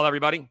the football,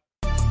 everybody.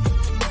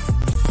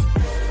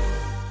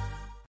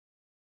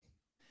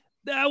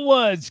 That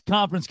was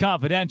Conference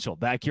Confidential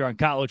back here on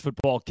College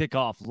Football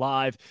Kickoff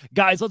Live.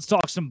 Guys, let's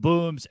talk some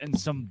booms and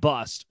some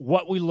busts.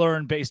 What we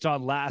learned based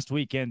on last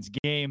weekend's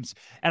games.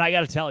 And I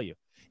got to tell you,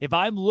 if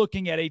I'm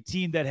looking at a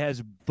team that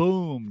has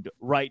boomed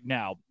right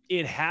now,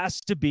 it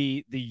has to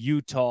be the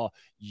Utah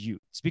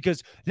Utes.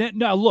 Because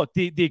now, look,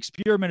 the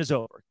experiment is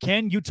over.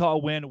 Can Utah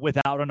win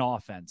without an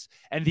offense?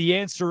 And the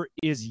answer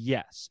is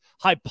yes.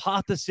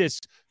 Hypothesis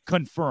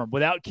confirmed.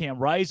 Without Cam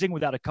Rising,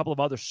 without a couple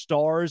of other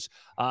stars,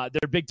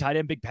 their big tight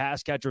end, big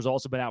pass catcher has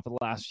also been out for the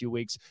last few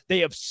weeks. They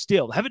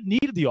haven't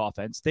needed the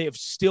offense. They have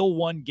still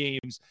won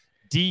games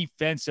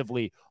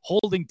defensively,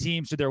 holding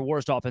teams to their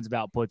worst offensive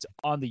outputs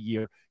on the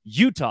year.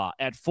 Utah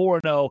at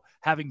 4-0,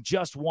 having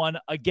just won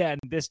again,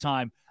 this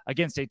time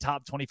against a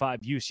top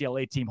 25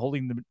 UCLA team,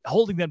 holding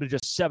them to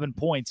just 7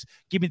 points.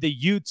 Give me the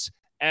Utes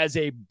as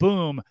a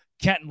boom.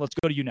 Kenton, let's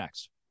go to you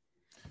next.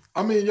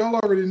 I mean, y'all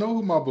already know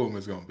who my boom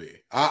is going to be.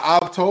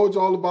 I've told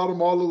y'all about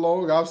him all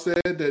along. I've said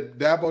that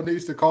Dabo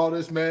needs to call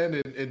this man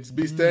and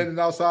be standing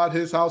outside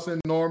his house in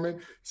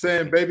Norman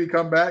saying, baby,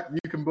 come back.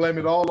 You can blame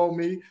it all on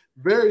me.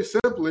 Very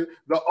simply,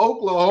 the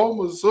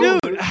Oklahoma Sooners.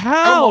 Dude,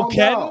 how,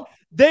 Ken?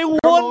 They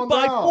won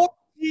by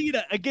 14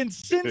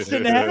 against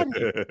Cincinnati.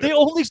 They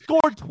only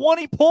scored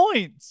 20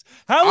 points.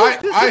 How is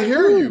this? I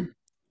hear you.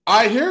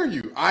 I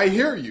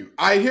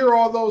hear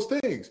all those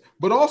things.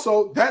 But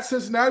also, that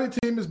Cincinnati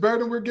team is better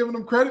than we're giving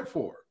them credit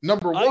for.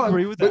 Number one. I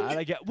agree with that.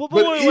 I get. But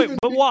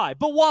why?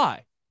 But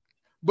why?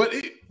 But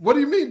what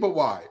do you mean, but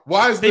why?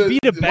 Why is they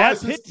beat a bad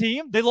Pitt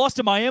team? They lost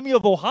to Miami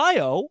of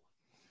Ohio.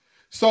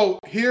 So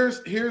here's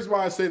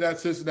why I say that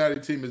Cincinnati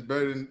team is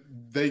better than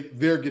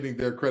they're getting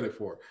their credit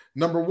for.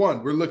 Number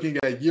one, we're looking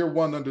at year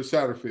 1 under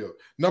Satterfield.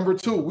 Number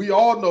 2, we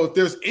all know if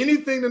there's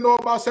anything to know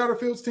about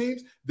Satterfield's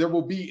teams, there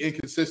will be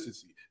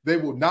inconsistency. They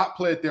will not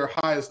play at their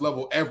highest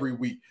level every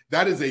week.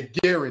 That is a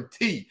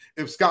guarantee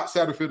if Scott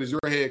Satterfield is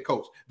your head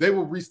coach. They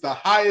will reach the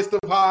highest of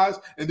highs,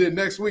 and then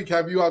next week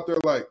have you out there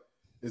like,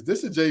 is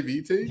this a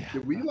JV team?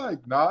 Did we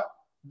not?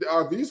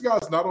 Are these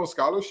guys not on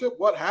scholarship?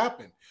 What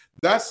happened?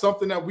 That's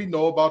something that we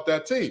know about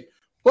that team.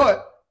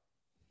 But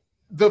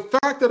the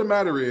fact of the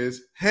matter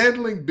is,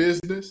 handling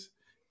business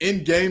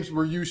in games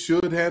where you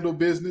should handle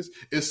business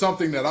is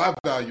something that I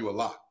value a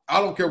lot. I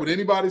don't care what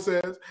anybody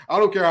says. I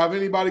don't care how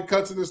anybody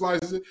cuts it and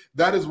slices it.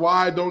 That is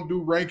why I don't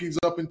do rankings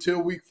up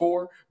until week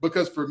 4,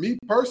 because for me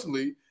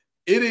personally,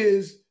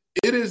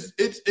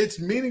 it's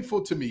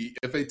meaningful to me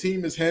if a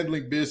team is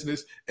handling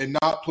business and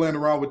not playing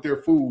around with their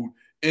food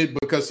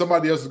because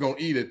somebody else is going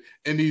to eat it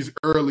in these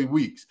early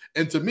weeks.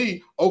 And to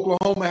me,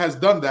 Oklahoma has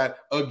done that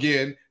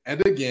again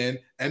and again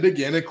and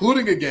again,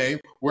 including a game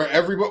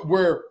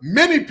where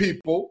many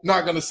people,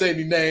 not going to say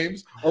any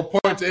names or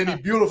point to any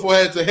beautiful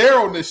heads of hair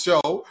on this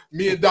show,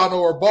 me and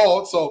Dono are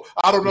bald, so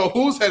I don't know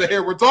whose head of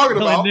hair we're talking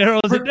about,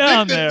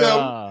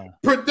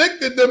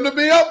 predicted them to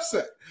be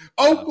upset.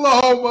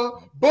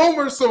 Oklahoma,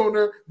 Boomer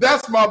Sooner,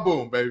 that's my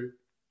boom, baby.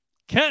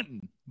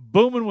 Kenton,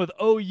 booming with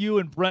OU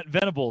and Brent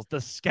Venables,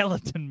 the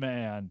skeleton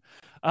man.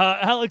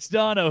 Alex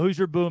Dono, who's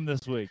your boom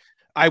this week?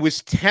 I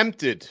was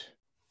tempted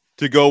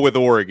to go with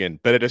Oregon,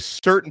 but at a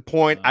certain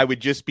point, I would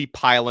just be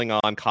piling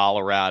on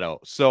Colorado.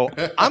 So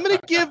I'm going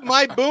to give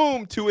my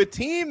boom to a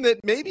team that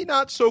maybe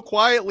not so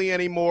quietly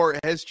anymore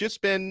has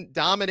just been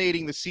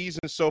dominating the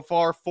season so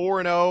far,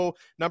 4-0,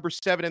 number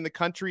 7 in the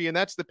country, and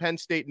that's the Penn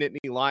State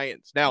Nittany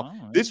Lions. Now,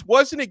 this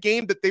wasn't a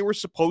game that they were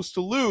supposed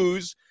to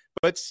lose,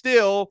 but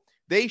still,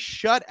 they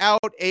shut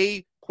out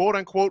a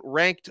quote-unquote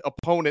ranked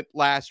opponent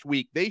last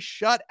week. They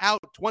shut out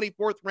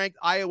 24th ranked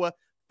Iowa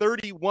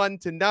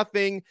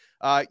 31-0.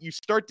 You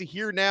start to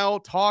hear now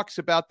talks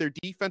about their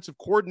defensive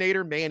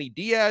coordinator, Manny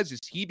Diaz. Is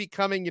he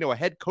becoming, a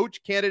head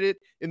coach candidate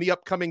in the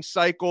upcoming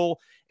cycle?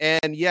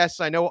 And yes,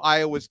 I know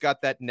Iowa's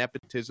got that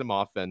nepotism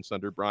offense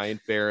under Brian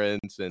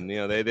Ferentz, and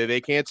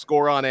they can't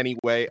score on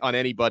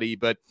anybody,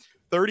 but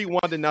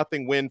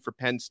 31-0 win for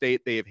Penn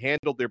State. They have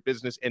handled their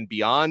business and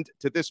beyond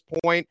to this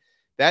point.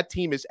 That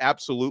team is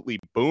absolutely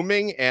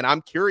booming, and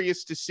I'm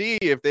curious to see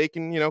if they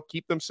can,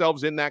 keep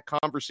themselves in that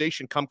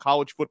conversation come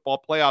college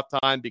football playoff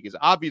time, because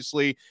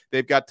obviously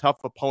they've got tough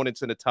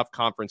opponents in a tough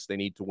conference they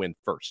need to win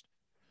first.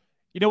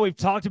 We've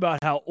talked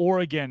about how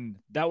Oregon,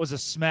 that was a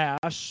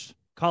smash.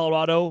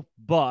 Colorado,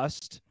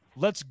 bust.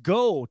 Let's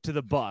go to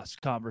the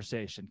bust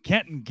conversation.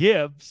 Kenton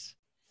Gibbs.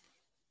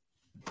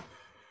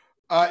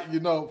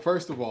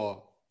 First of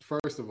all,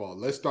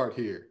 let's start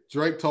here.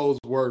 Drake Toll's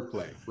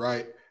wordplay,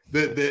 right?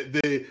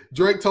 The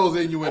Drake Toll's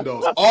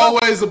innuendos,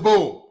 always a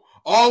boom.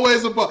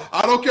 Always a boom.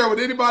 I don't care what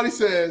anybody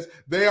says.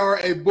 They are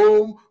a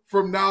boom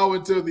from now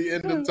until the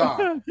end of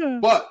time.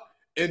 But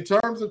in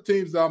terms of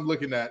teams that I'm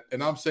looking at,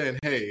 and I'm saying,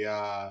 hey,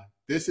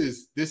 this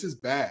is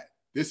bad.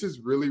 This is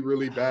really,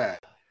 really bad.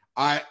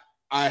 I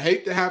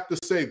hate to have to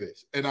say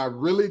this, and I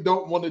really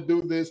don't want to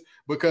do this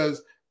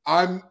because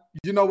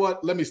you know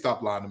what? Let me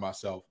stop lying to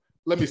myself.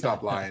 Let me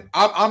stop lying.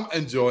 I'm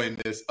enjoying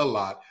this a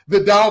lot.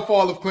 The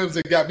downfall of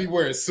Clemson got me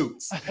wearing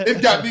suits.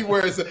 It got me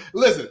wearing –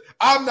 listen,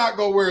 I'm not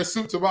going to wear a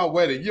suit to my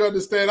wedding. You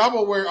understand? I'm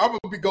going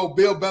to go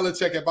Bill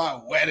Belichick at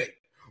my wedding.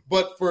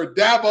 But for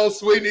Dabo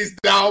Swinney's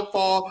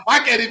downfall, I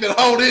can't even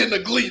hold in the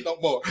glee no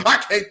more. I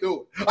can't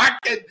do it. I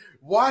can't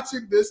 –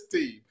 watching this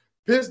team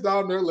piss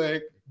down their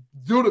leg,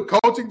 do the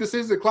coaching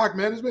decisions and clock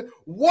management,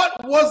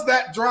 what was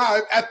that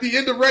drive at the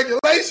end of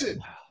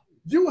regulation?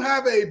 You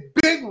have a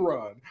big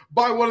run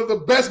by one of the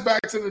best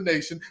backs in the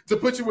nation to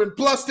put you in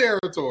plus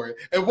territory.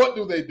 And what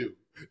do?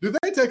 Do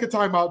they take a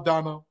timeout,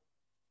 Dono?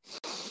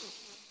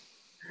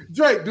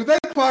 Drake, do they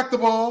clock the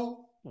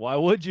ball? Why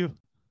would you?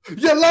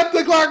 You let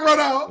the clock run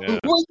out Yeah.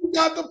 when you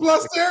got the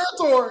plus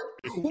territory.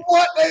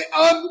 What a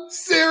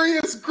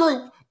unserious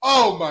group.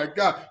 Oh, my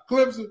God.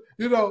 Clemson,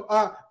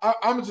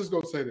 I'm just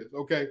going to say this,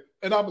 okay?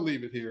 And I'm going to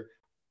leave it here.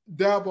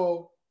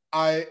 Dabo,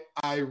 I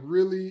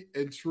really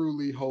and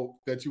truly hope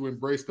that you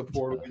embrace the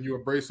portal and you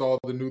embrace all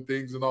the new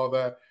things and all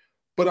that.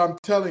 But I'm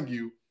telling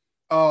you,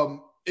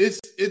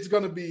 it's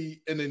going to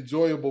be an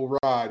enjoyable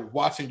ride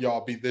watching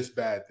y'all be this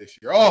bad this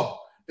year. Oh,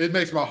 it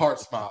makes my heart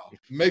smile. It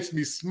makes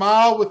me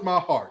smile with my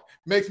heart.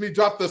 It makes me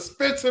drop the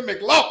Spencer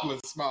McLaughlin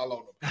smile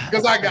on them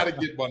because I got to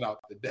get one out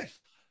today.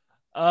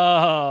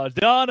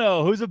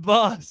 Dono, who's a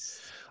bust?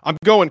 I'm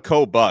going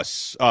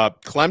co-bus.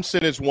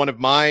 Clemson is one of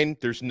mine.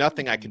 There's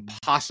nothing I can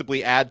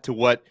possibly add to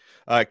what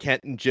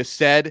Kenton just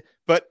said,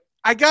 but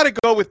I got to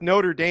go with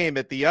Notre Dame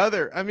at the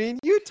other. I mean,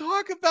 you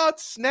talk about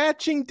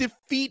snatching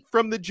defeat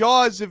from the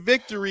jaws of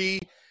victory.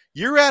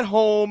 You're at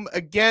home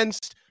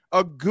against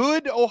a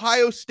good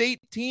Ohio State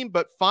team,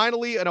 but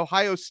finally an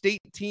Ohio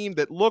State team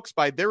that looks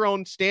by their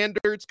own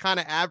standards kind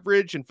of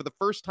average. And for the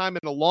first time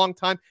in a long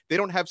time, they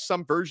don't have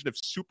some version of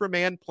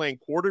Superman playing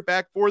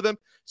quarterback for them.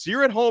 So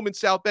you're at home in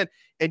South Bend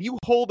and you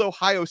hold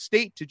Ohio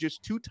State to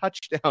just 2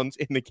 touchdowns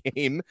in the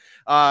game.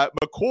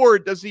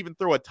 McCord doesn't even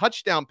throw a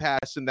touchdown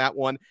pass in that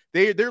one.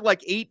 They're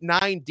like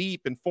 8-9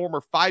 deep and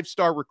former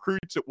 5-star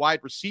recruits at wide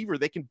receiver.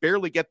 They can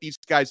barely get these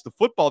guys the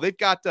football. They've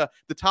got the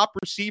top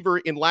receiver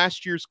in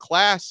last year's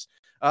class.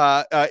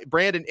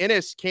 Brandon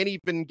Inniss can't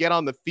even get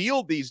on the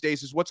field these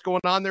days is what's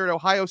going on there at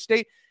Ohio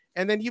State.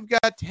 And then you've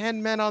got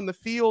 10 men on the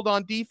field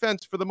on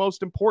defense for the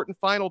most important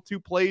final 2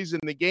 plays in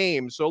the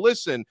game. So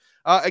listen,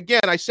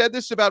 again, I said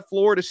this about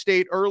Florida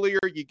State earlier.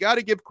 You got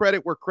to give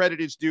credit where credit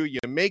is due. You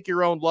make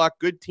your own luck.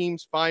 Good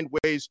teams find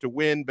ways to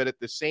win. But at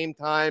the same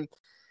time,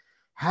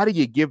 how do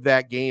you give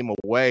that game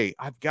away?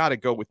 I've got to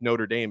go with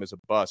Notre Dame as a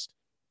bust.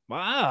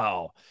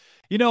 Wow.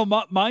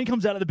 Mine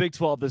comes out of the Big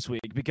 12 this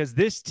week because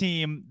this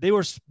team, they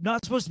were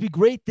not supposed to be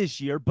great this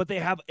year, but they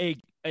have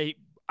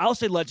I'll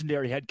say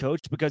legendary head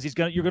coach because you're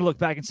going to look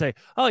back and say,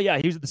 oh yeah,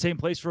 he was at the same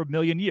place for a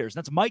million years.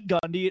 That's Mike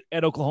Gundy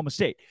at Oklahoma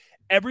State.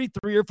 Every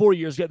 3 or 4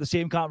 years, we have the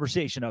same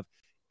conversation of,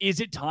 is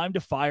it time to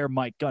fire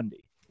Mike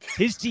Gundy?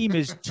 His team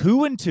is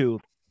 2-2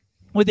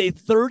 with a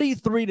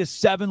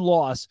 33-7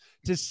 loss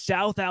to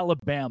South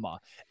Alabama,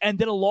 and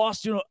then a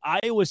loss to an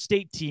Iowa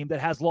State team that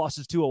has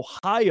losses to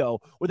Ohio,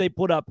 where they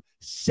put up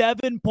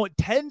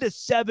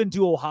 10-7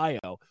 to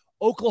Ohio.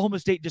 Oklahoma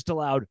State just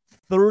allowed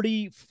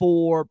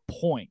 34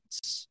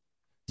 points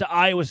to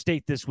Iowa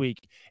State this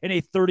week in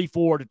a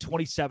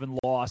 34-27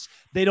 loss.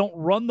 They don't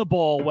run the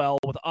ball well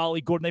with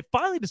Ollie Gordon. They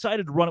finally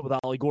decided to run it with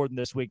Ollie Gordon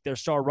this week, their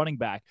star running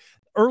back.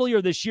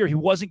 Earlier this year, he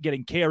wasn't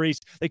getting carries.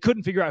 They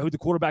couldn't figure out who the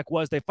quarterback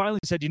was. They finally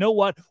said, you know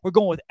what? We're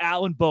going with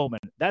Alan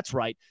Bowman. That's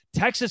right.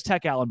 Texas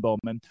Tech Alan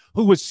Bowman,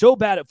 who was so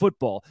bad at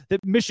football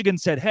that Michigan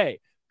said, hey,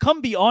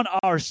 come be on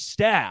our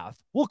staff.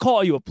 We'll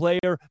call you a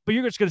player, but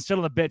you're just going to sit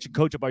on the bench and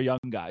coach up our young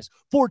guys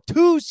for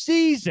 2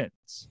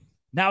 seasons.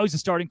 Now he's a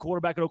starting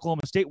quarterback at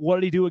Oklahoma State. What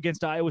did he do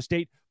against Iowa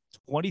State?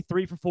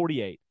 23 for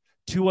 48,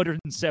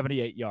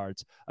 278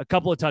 yards, a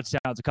couple of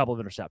touchdowns, a couple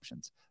of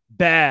interceptions.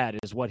 Bad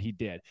is what he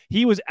did.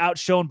 He was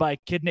outshone by a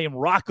kid named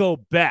Rocco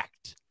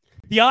Becht,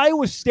 the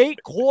Iowa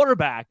State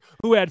quarterback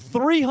who had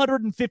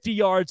 350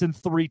 yards and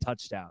 3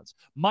 touchdowns.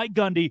 Mike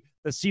Gundy,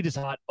 the seat is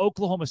hot.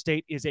 Oklahoma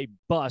State is a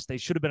bust. They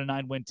should have been a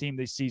 9-win team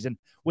this season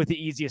with the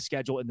easiest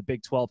schedule in the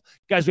Big 12.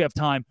 Guys, we have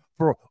time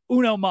for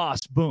Uno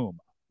Mas boom.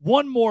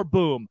 One more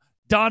boom.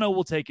 Dono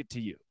will take it to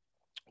you.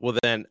 Well,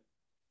 then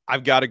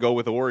I've got to go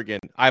with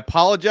Oregon. I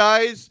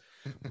apologize,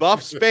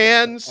 Buffs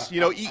fans,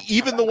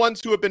 even the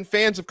ones who have been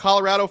fans of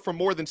Colorado for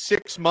more than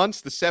 6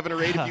 months, the 7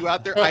 or 8 of you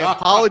out there, I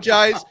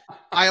apologize.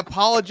 I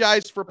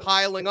apologize for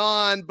piling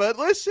on, but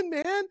listen,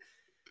 man,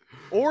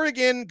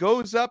 Oregon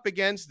goes up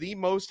against the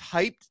most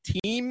hyped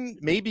team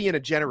maybe in a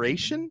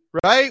generation,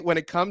 right? When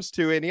it comes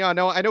to it. I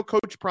know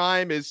Coach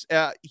Prime is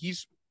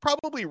he's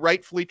probably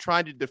rightfully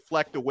trying to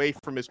deflect away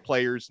from his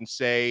players and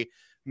say,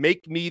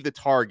 make me the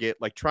target,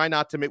 like try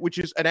not to make, which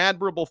is an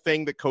admirable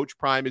thing that Coach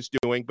Prime is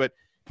doing, but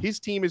his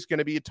team is going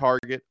to be a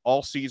target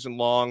all season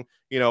long.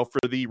 For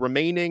the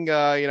remaining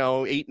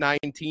 8, 9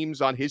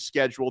 teams on his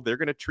schedule, they're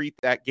going to treat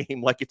that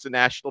game like it's a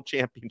national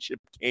championship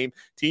game.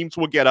 Teams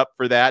will get up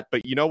for that,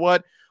 but you know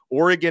what?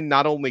 Oregon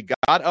not only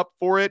got up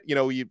for it,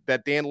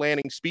 that Dan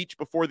Lanning speech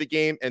before the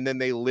game, and then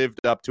they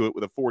lived up to it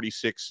with a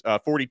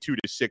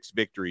 42-6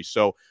 victory.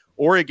 So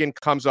Oregon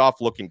comes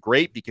off looking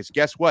great because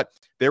guess what?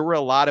 There were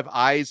a lot of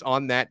eyes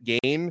on that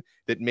game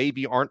that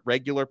maybe aren't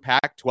regular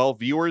Pac-12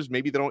 viewers.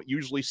 Maybe they don't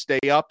usually stay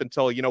up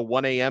until,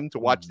 1 a.m. to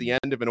watch the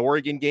end of an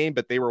Oregon game,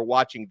 but they were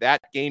watching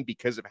that game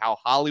because of how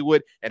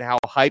Hollywood and how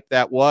hype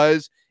that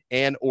was,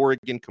 and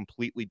Oregon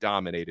completely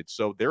dominated.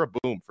 So they're a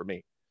boom for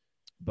me.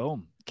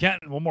 Boom.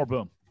 Kent, one more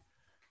boom.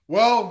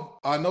 Well,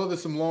 I know that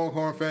some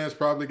Longhorn fans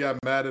probably got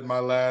mad at my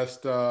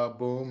last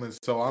boom, and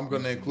so I'm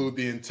going to include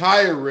the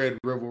entire Red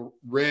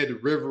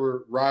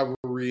River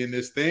rivalry in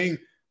this thing.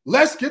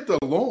 Let's get the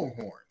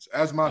Longhorns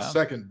as my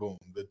second boom.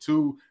 The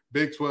 2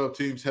 Big 12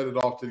 teams headed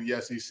off to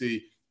the SEC,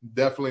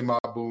 definitely my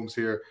booms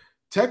here.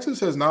 Texas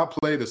has not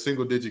played a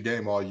single-digit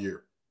game all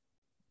year,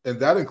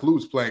 and that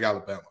includes playing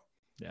Alabama.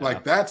 Yeah.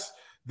 Like that's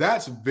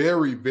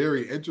very,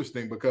 very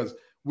interesting because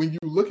when you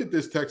look at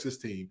this Texas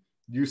team,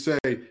 you say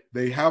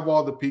they have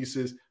all the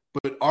pieces,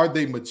 but are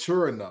they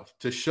mature enough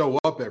to show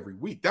up every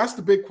week? That's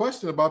the big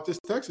question about this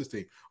Texas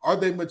team. Are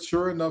they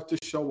mature enough to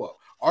show up?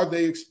 Are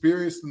they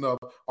experienced enough?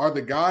 Are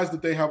the guys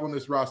that they have on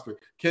this roster,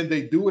 can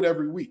they do it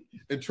every week?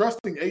 And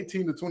trusting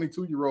 18 to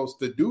 22-year-olds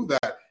to do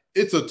that,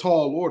 it's a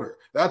tall order.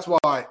 That's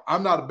why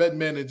I'm not a betting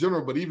man in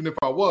general, but even if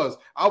I was,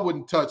 I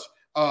wouldn't touch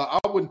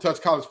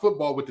college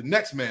football with the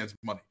next man's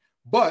money.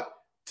 But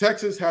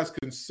Texas has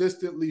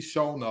consistently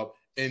shown up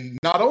and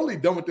not only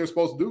done what they're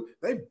supposed to do,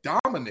 they've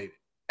dominated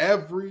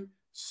every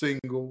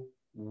single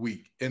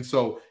week. And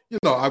so,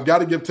 I've got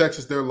to give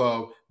Texas their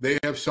love. They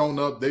have shown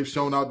up. They've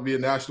shown out to be a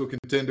national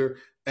contender.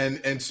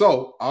 And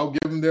so I'll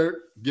give them their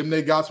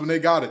gots when they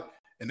got it.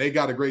 And they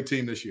got a great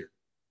team this year.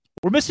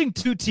 We're missing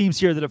 2 teams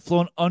here that have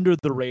flown under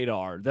the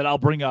radar that I'll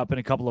bring up in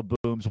a couple of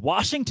booms.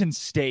 Washington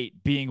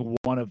State being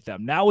one of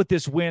them. Now with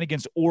this win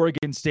against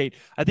Oregon State,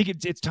 I think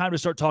it's time to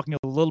start talking a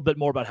little bit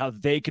more about how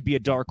they could be a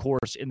dark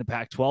horse in the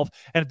Pac-12.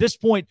 And at this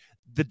point,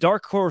 the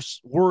dark horse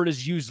word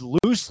is used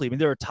loosely. I mean,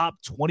 they're a top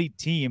 20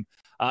 team.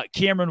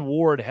 Cameron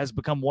Ward has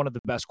become one of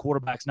the best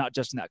quarterbacks, not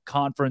just in that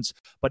conference,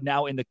 but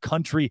now in the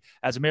country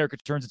as America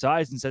turns its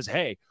eyes and says,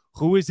 hey,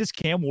 who is this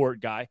Cam Ward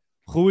guy?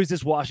 Who is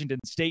this Washington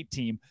State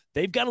team?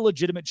 They've got a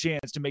legitimate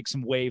chance to make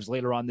some waves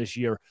later on this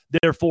year.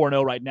 They're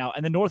 4-0 right now.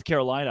 And then North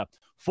Carolina,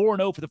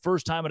 4-0 for the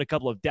first time in a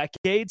couple of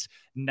decades.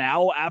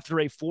 Now, after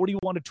a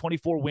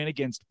 41-24 win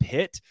against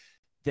Pitt,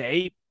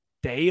 they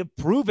have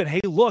proven,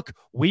 hey, look,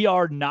 we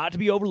are not to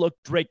be overlooked.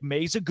 Drake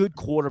May's a good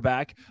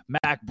quarterback.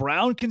 Mac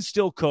Brown can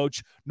still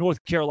coach.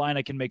 North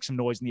Carolina can make some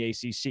noise in the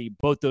ACC.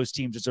 Both those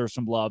teams deserve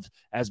some love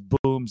as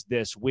booms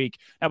this week.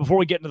 Now, before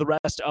we get into the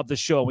rest of the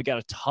show, we got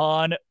a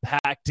ton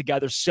packed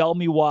together. Sell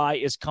Me Why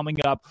is coming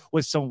up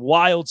with some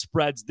wild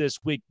spreads this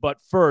week.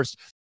 But first,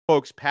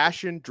 folks,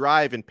 passion,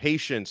 drive, and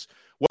patience.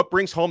 What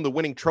brings home the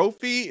winning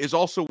trophy is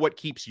also what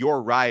keeps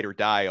your ride or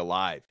die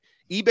alive.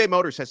 eBay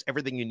Motors has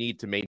everything you need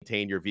to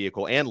maintain your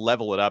vehicle and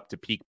level it up to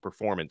peak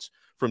performance.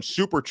 From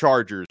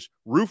superchargers,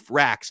 roof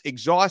racks,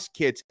 exhaust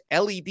kits,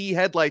 LED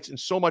headlights, and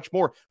so much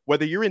more.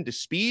 Whether you're into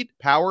speed,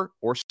 power,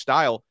 or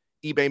style,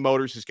 eBay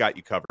Motors has got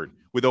you covered.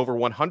 With over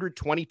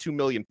 122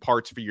 million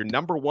parts for your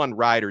number one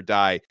ride or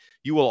die,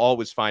 you will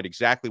always find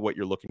exactly what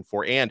you're looking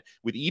for. And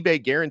with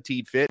eBay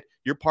Guaranteed Fit,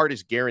 your part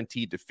is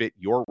guaranteed to fit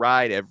your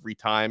ride every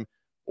time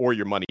or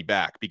your money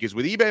back. Because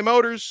with eBay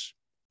Motors,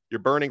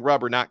 you're burning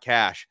rubber, not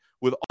cash.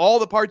 With all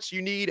the parts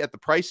you need at the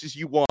prices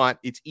you want,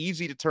 it's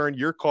easy to turn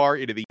your car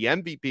into the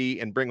MVP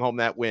and bring home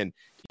that win.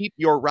 Keep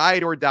your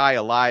ride or die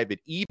alive at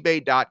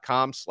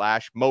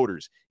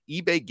ebay.com/motors.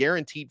 eBay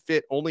Guaranteed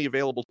Fit, only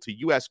available to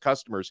U.S.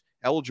 customers,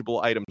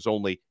 eligible items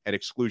only, and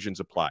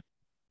exclusions apply.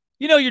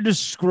 You're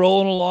just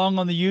scrolling along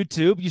on the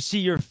YouTube. You see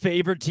your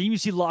favorite team. You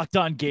see Locked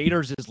On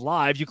Gators is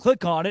live. You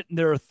click on it, and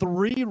there are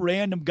 3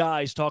 random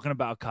guys talking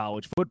about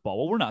college football.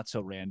 Well, we're not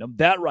so random.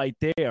 That right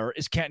there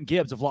is Kenton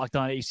Gibbs of Locked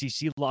On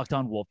ACC, Locked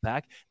On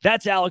Wolfpack.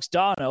 That's Alex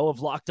Dono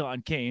of Locked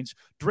On Canes.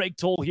 Drake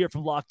Toll here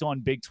from Locked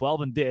On Big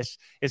 12, and this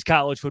is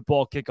College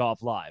Football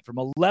Kickoff Live. From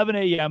 11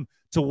 a.m.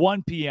 to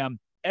 1 p.m.,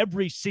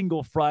 every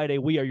single Friday,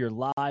 we are your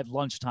live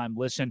lunchtime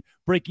listen,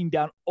 breaking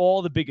down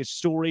all the biggest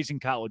stories in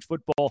college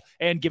football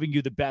and giving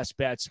you the best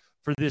bets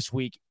for this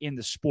week in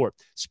the sport.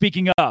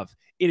 Speaking of,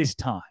 it is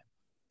time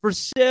for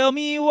Sell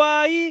Me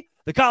Why.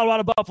 The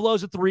Colorado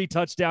Buffaloes are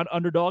 3-touchdown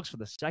underdogs for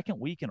the second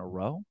week in a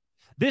row.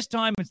 This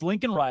time it's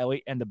Lincoln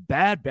Riley and the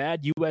bad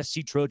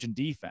USC Trojan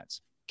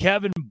defense.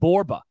 Kevin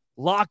Borba,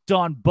 Locked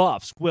On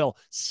Buffs, will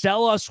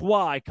sell us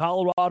why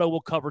Colorado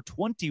will cover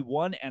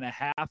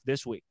 21.5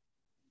 this week.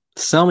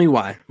 Sell me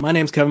why. My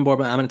name's Kevin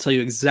Borba. I'm going to tell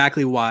you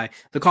exactly why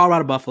the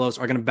Colorado Buffaloes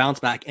are going to bounce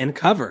back and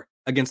cover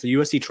against the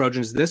USC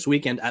Trojans this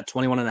weekend at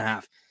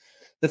 21.5.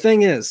 The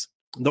thing is,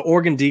 the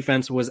Oregon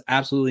defense was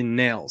absolutely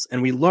nails,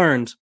 and we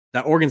learned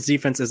that Oregon's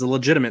defense is a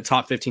legitimate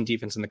top 15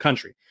 defense in the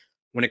country.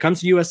 When it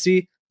comes to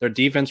USC, their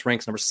defense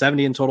ranks number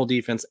 70 in total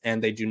defense,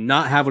 and they do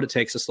not have what it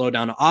takes to slow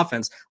down an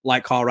offense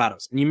like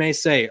Colorado's. And you may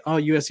say, oh,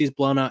 USC's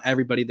blown out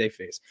everybody they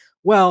face.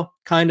 Well,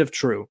 kind of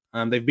true.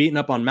 They've beaten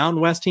up on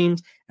Mountain West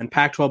teams and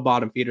Pac-12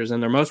 bottom feeders.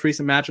 In their most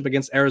recent matchup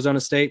against Arizona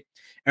State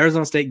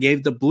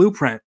gave the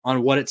blueprint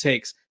on what it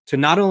takes to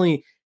not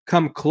only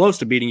come close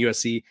to beating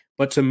USC,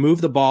 but to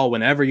move the ball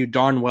whenever you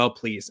darn well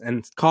please.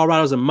 And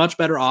Colorado's a much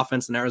better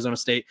offense than Arizona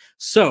State,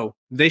 so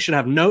they should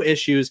have no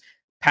issues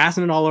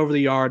passing it all over the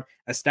yard,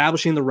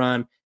 establishing the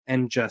run,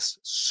 and just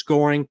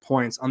scoring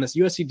points on this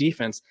USC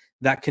defense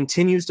that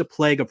continues to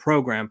plague a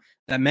program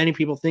that many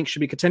people think should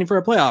be contending for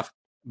a playoff,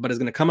 but is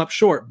going to come up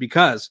short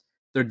because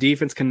their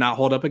defense cannot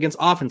hold up against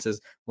offenses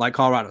like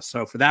Colorado.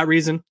 So for that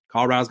reason,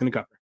 Colorado's going to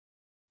cover.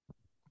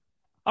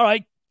 All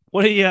right.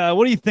 What do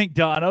you think,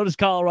 Don? How does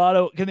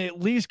Colorado, can they at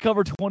least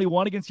cover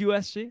 21 against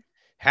USC?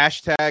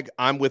 Hashtag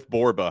I'm with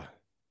Borba.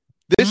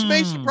 This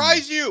may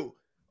surprise you.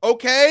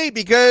 Okay,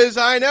 because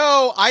I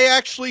know I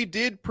actually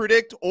did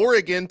predict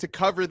Oregon to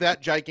cover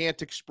that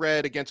gigantic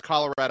spread against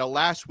Colorado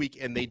last week,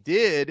 and they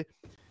did.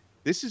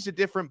 This is a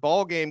different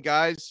ball game,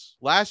 guys.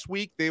 Last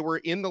week they were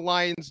in the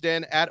Lions'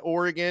 Den at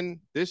Oregon.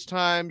 This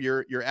time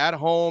you're at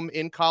home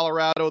in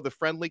Colorado, the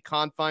friendly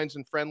confines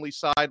and friendly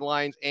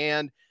sidelines,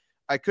 and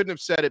I couldn't have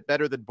said it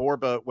better than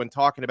Borba when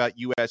talking about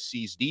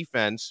USC's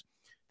defense.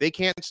 They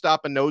can't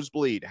stop a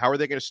nosebleed. How are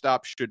they going to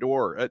stop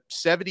Shedeur? A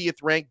 70th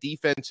ranked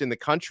defense in the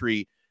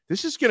country.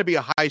 This is going to be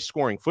a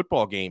high-scoring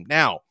football game.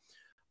 Now,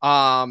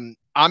 I'm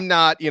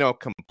not,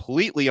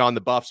 completely on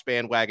the Buffs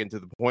bandwagon to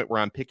the point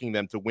where I'm picking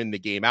them to win the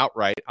game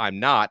outright. I'm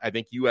not. I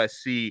think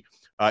USC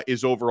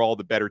is overall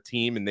the better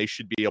team, and they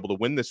should be able to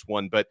win this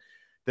one. But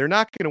they're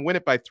not going to win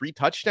it by 3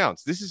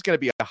 touchdowns. This is going to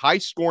be a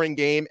high-scoring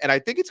game, and I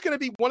think it's going to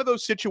be one of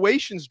those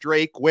situations,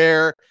 Drake,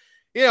 where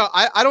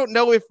I don't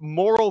know if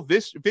moral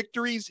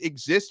victories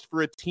exist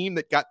for a team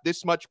that got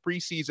this much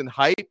preseason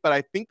hype, but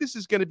I think this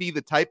is going to be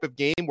the type of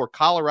game where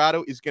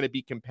Colorado is going to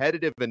be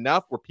competitive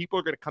enough where people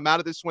are going to come out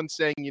of this one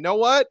saying, you know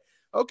what?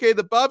 Okay,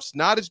 the Buffs,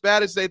 not as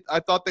bad as I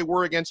thought they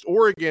were against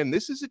Oregon.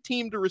 This is a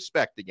team to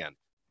respect again.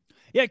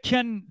 Yeah,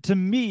 Ken, to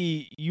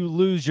me, you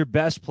lose your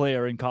best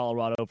player in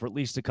Colorado for at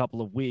least a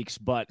couple of weeks,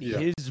 but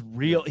he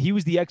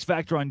was the X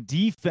factor on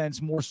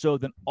defense more so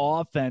than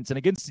offense. And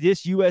against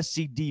this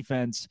USC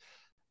defense,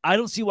 I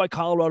don't see why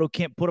Colorado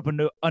can't put up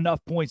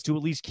enough points to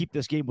at least keep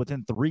this game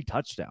within 3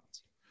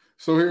 touchdowns.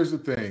 So here's the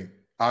thing.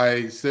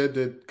 I said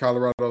that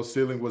Colorado's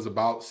ceiling was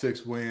about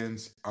 6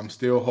 wins. I'm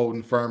still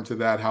holding firm to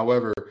that.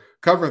 However,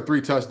 covering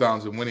 3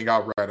 touchdowns and winning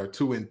outright are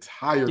 2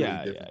 entirely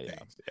different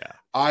things. Yeah.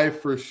 I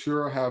for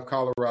sure have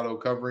Colorado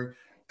covering.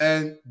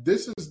 And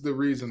this is the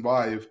reason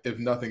why, if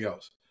nothing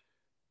else.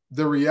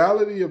 The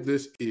reality of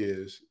this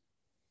is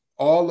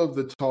all of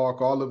the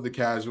talk, all of the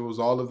casuals,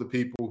 all of the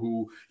people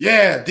who,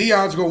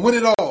 Deion's going to win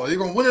it all. They're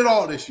going to win it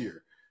all this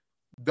year.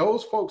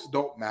 Those folks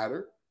don't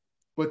matter,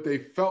 but they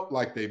felt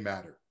like they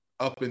mattered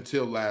up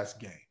until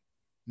last game.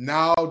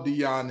 Now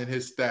Deion and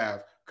his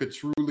staff could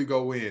truly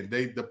go in.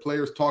 The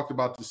players talked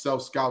about the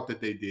self-scout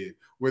that they did,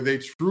 where they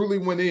truly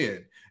went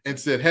in and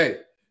said, hey,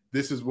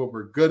 this is what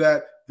we're good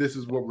at. This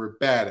is what we're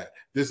bad at.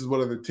 This is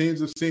what other teams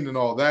have seen and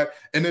all that.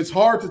 And it's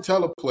hard to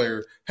tell a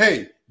player,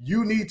 hey,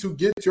 you need to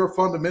get your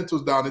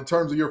fundamentals down in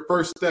terms of your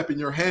first step in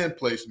your hand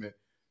placement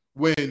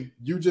when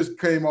you just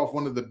came off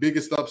one of the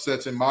biggest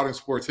upsets in modern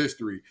sports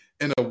history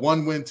and a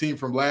 1-win team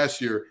from last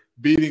year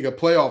beating a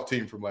playoff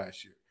team from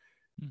last year.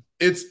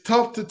 It's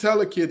tough to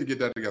tell a kid to get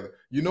that together.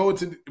 You know,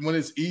 when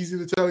it's easy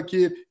to tell a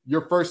kid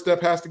your first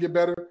step has to get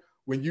better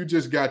when you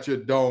just got your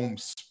dome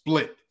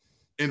split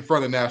in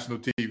front of national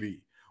TV.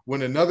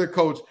 When another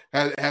coach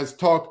has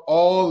talked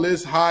all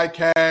this high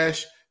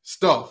cash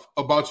stuff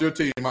about your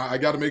team. I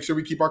got to make sure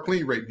we keep our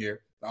clean rating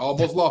here. I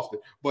almost lost it.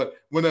 But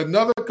when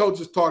another coach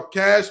has talked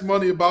cash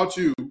money about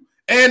you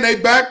and they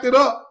backed it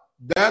up,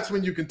 that's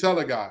when you can tell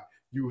a guy,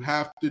 you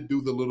have to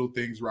do the little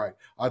things right.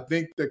 I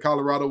think that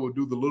Colorado will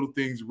do the little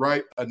things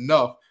right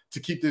enough to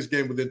keep this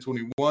game within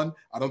 21.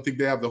 I don't think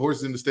they have the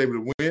horses in the stable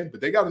to win, but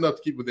they got enough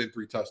to keep within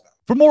 3 touchdowns.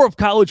 For more of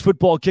College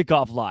Football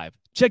Kickoff Live,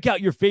 check out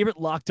your favorite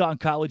Locked On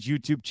College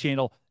YouTube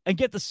channel and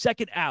get the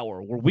second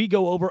hour where we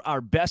go over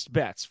our best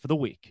bets for the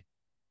week.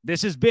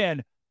 This has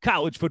been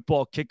College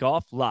Football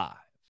Kickoff Live.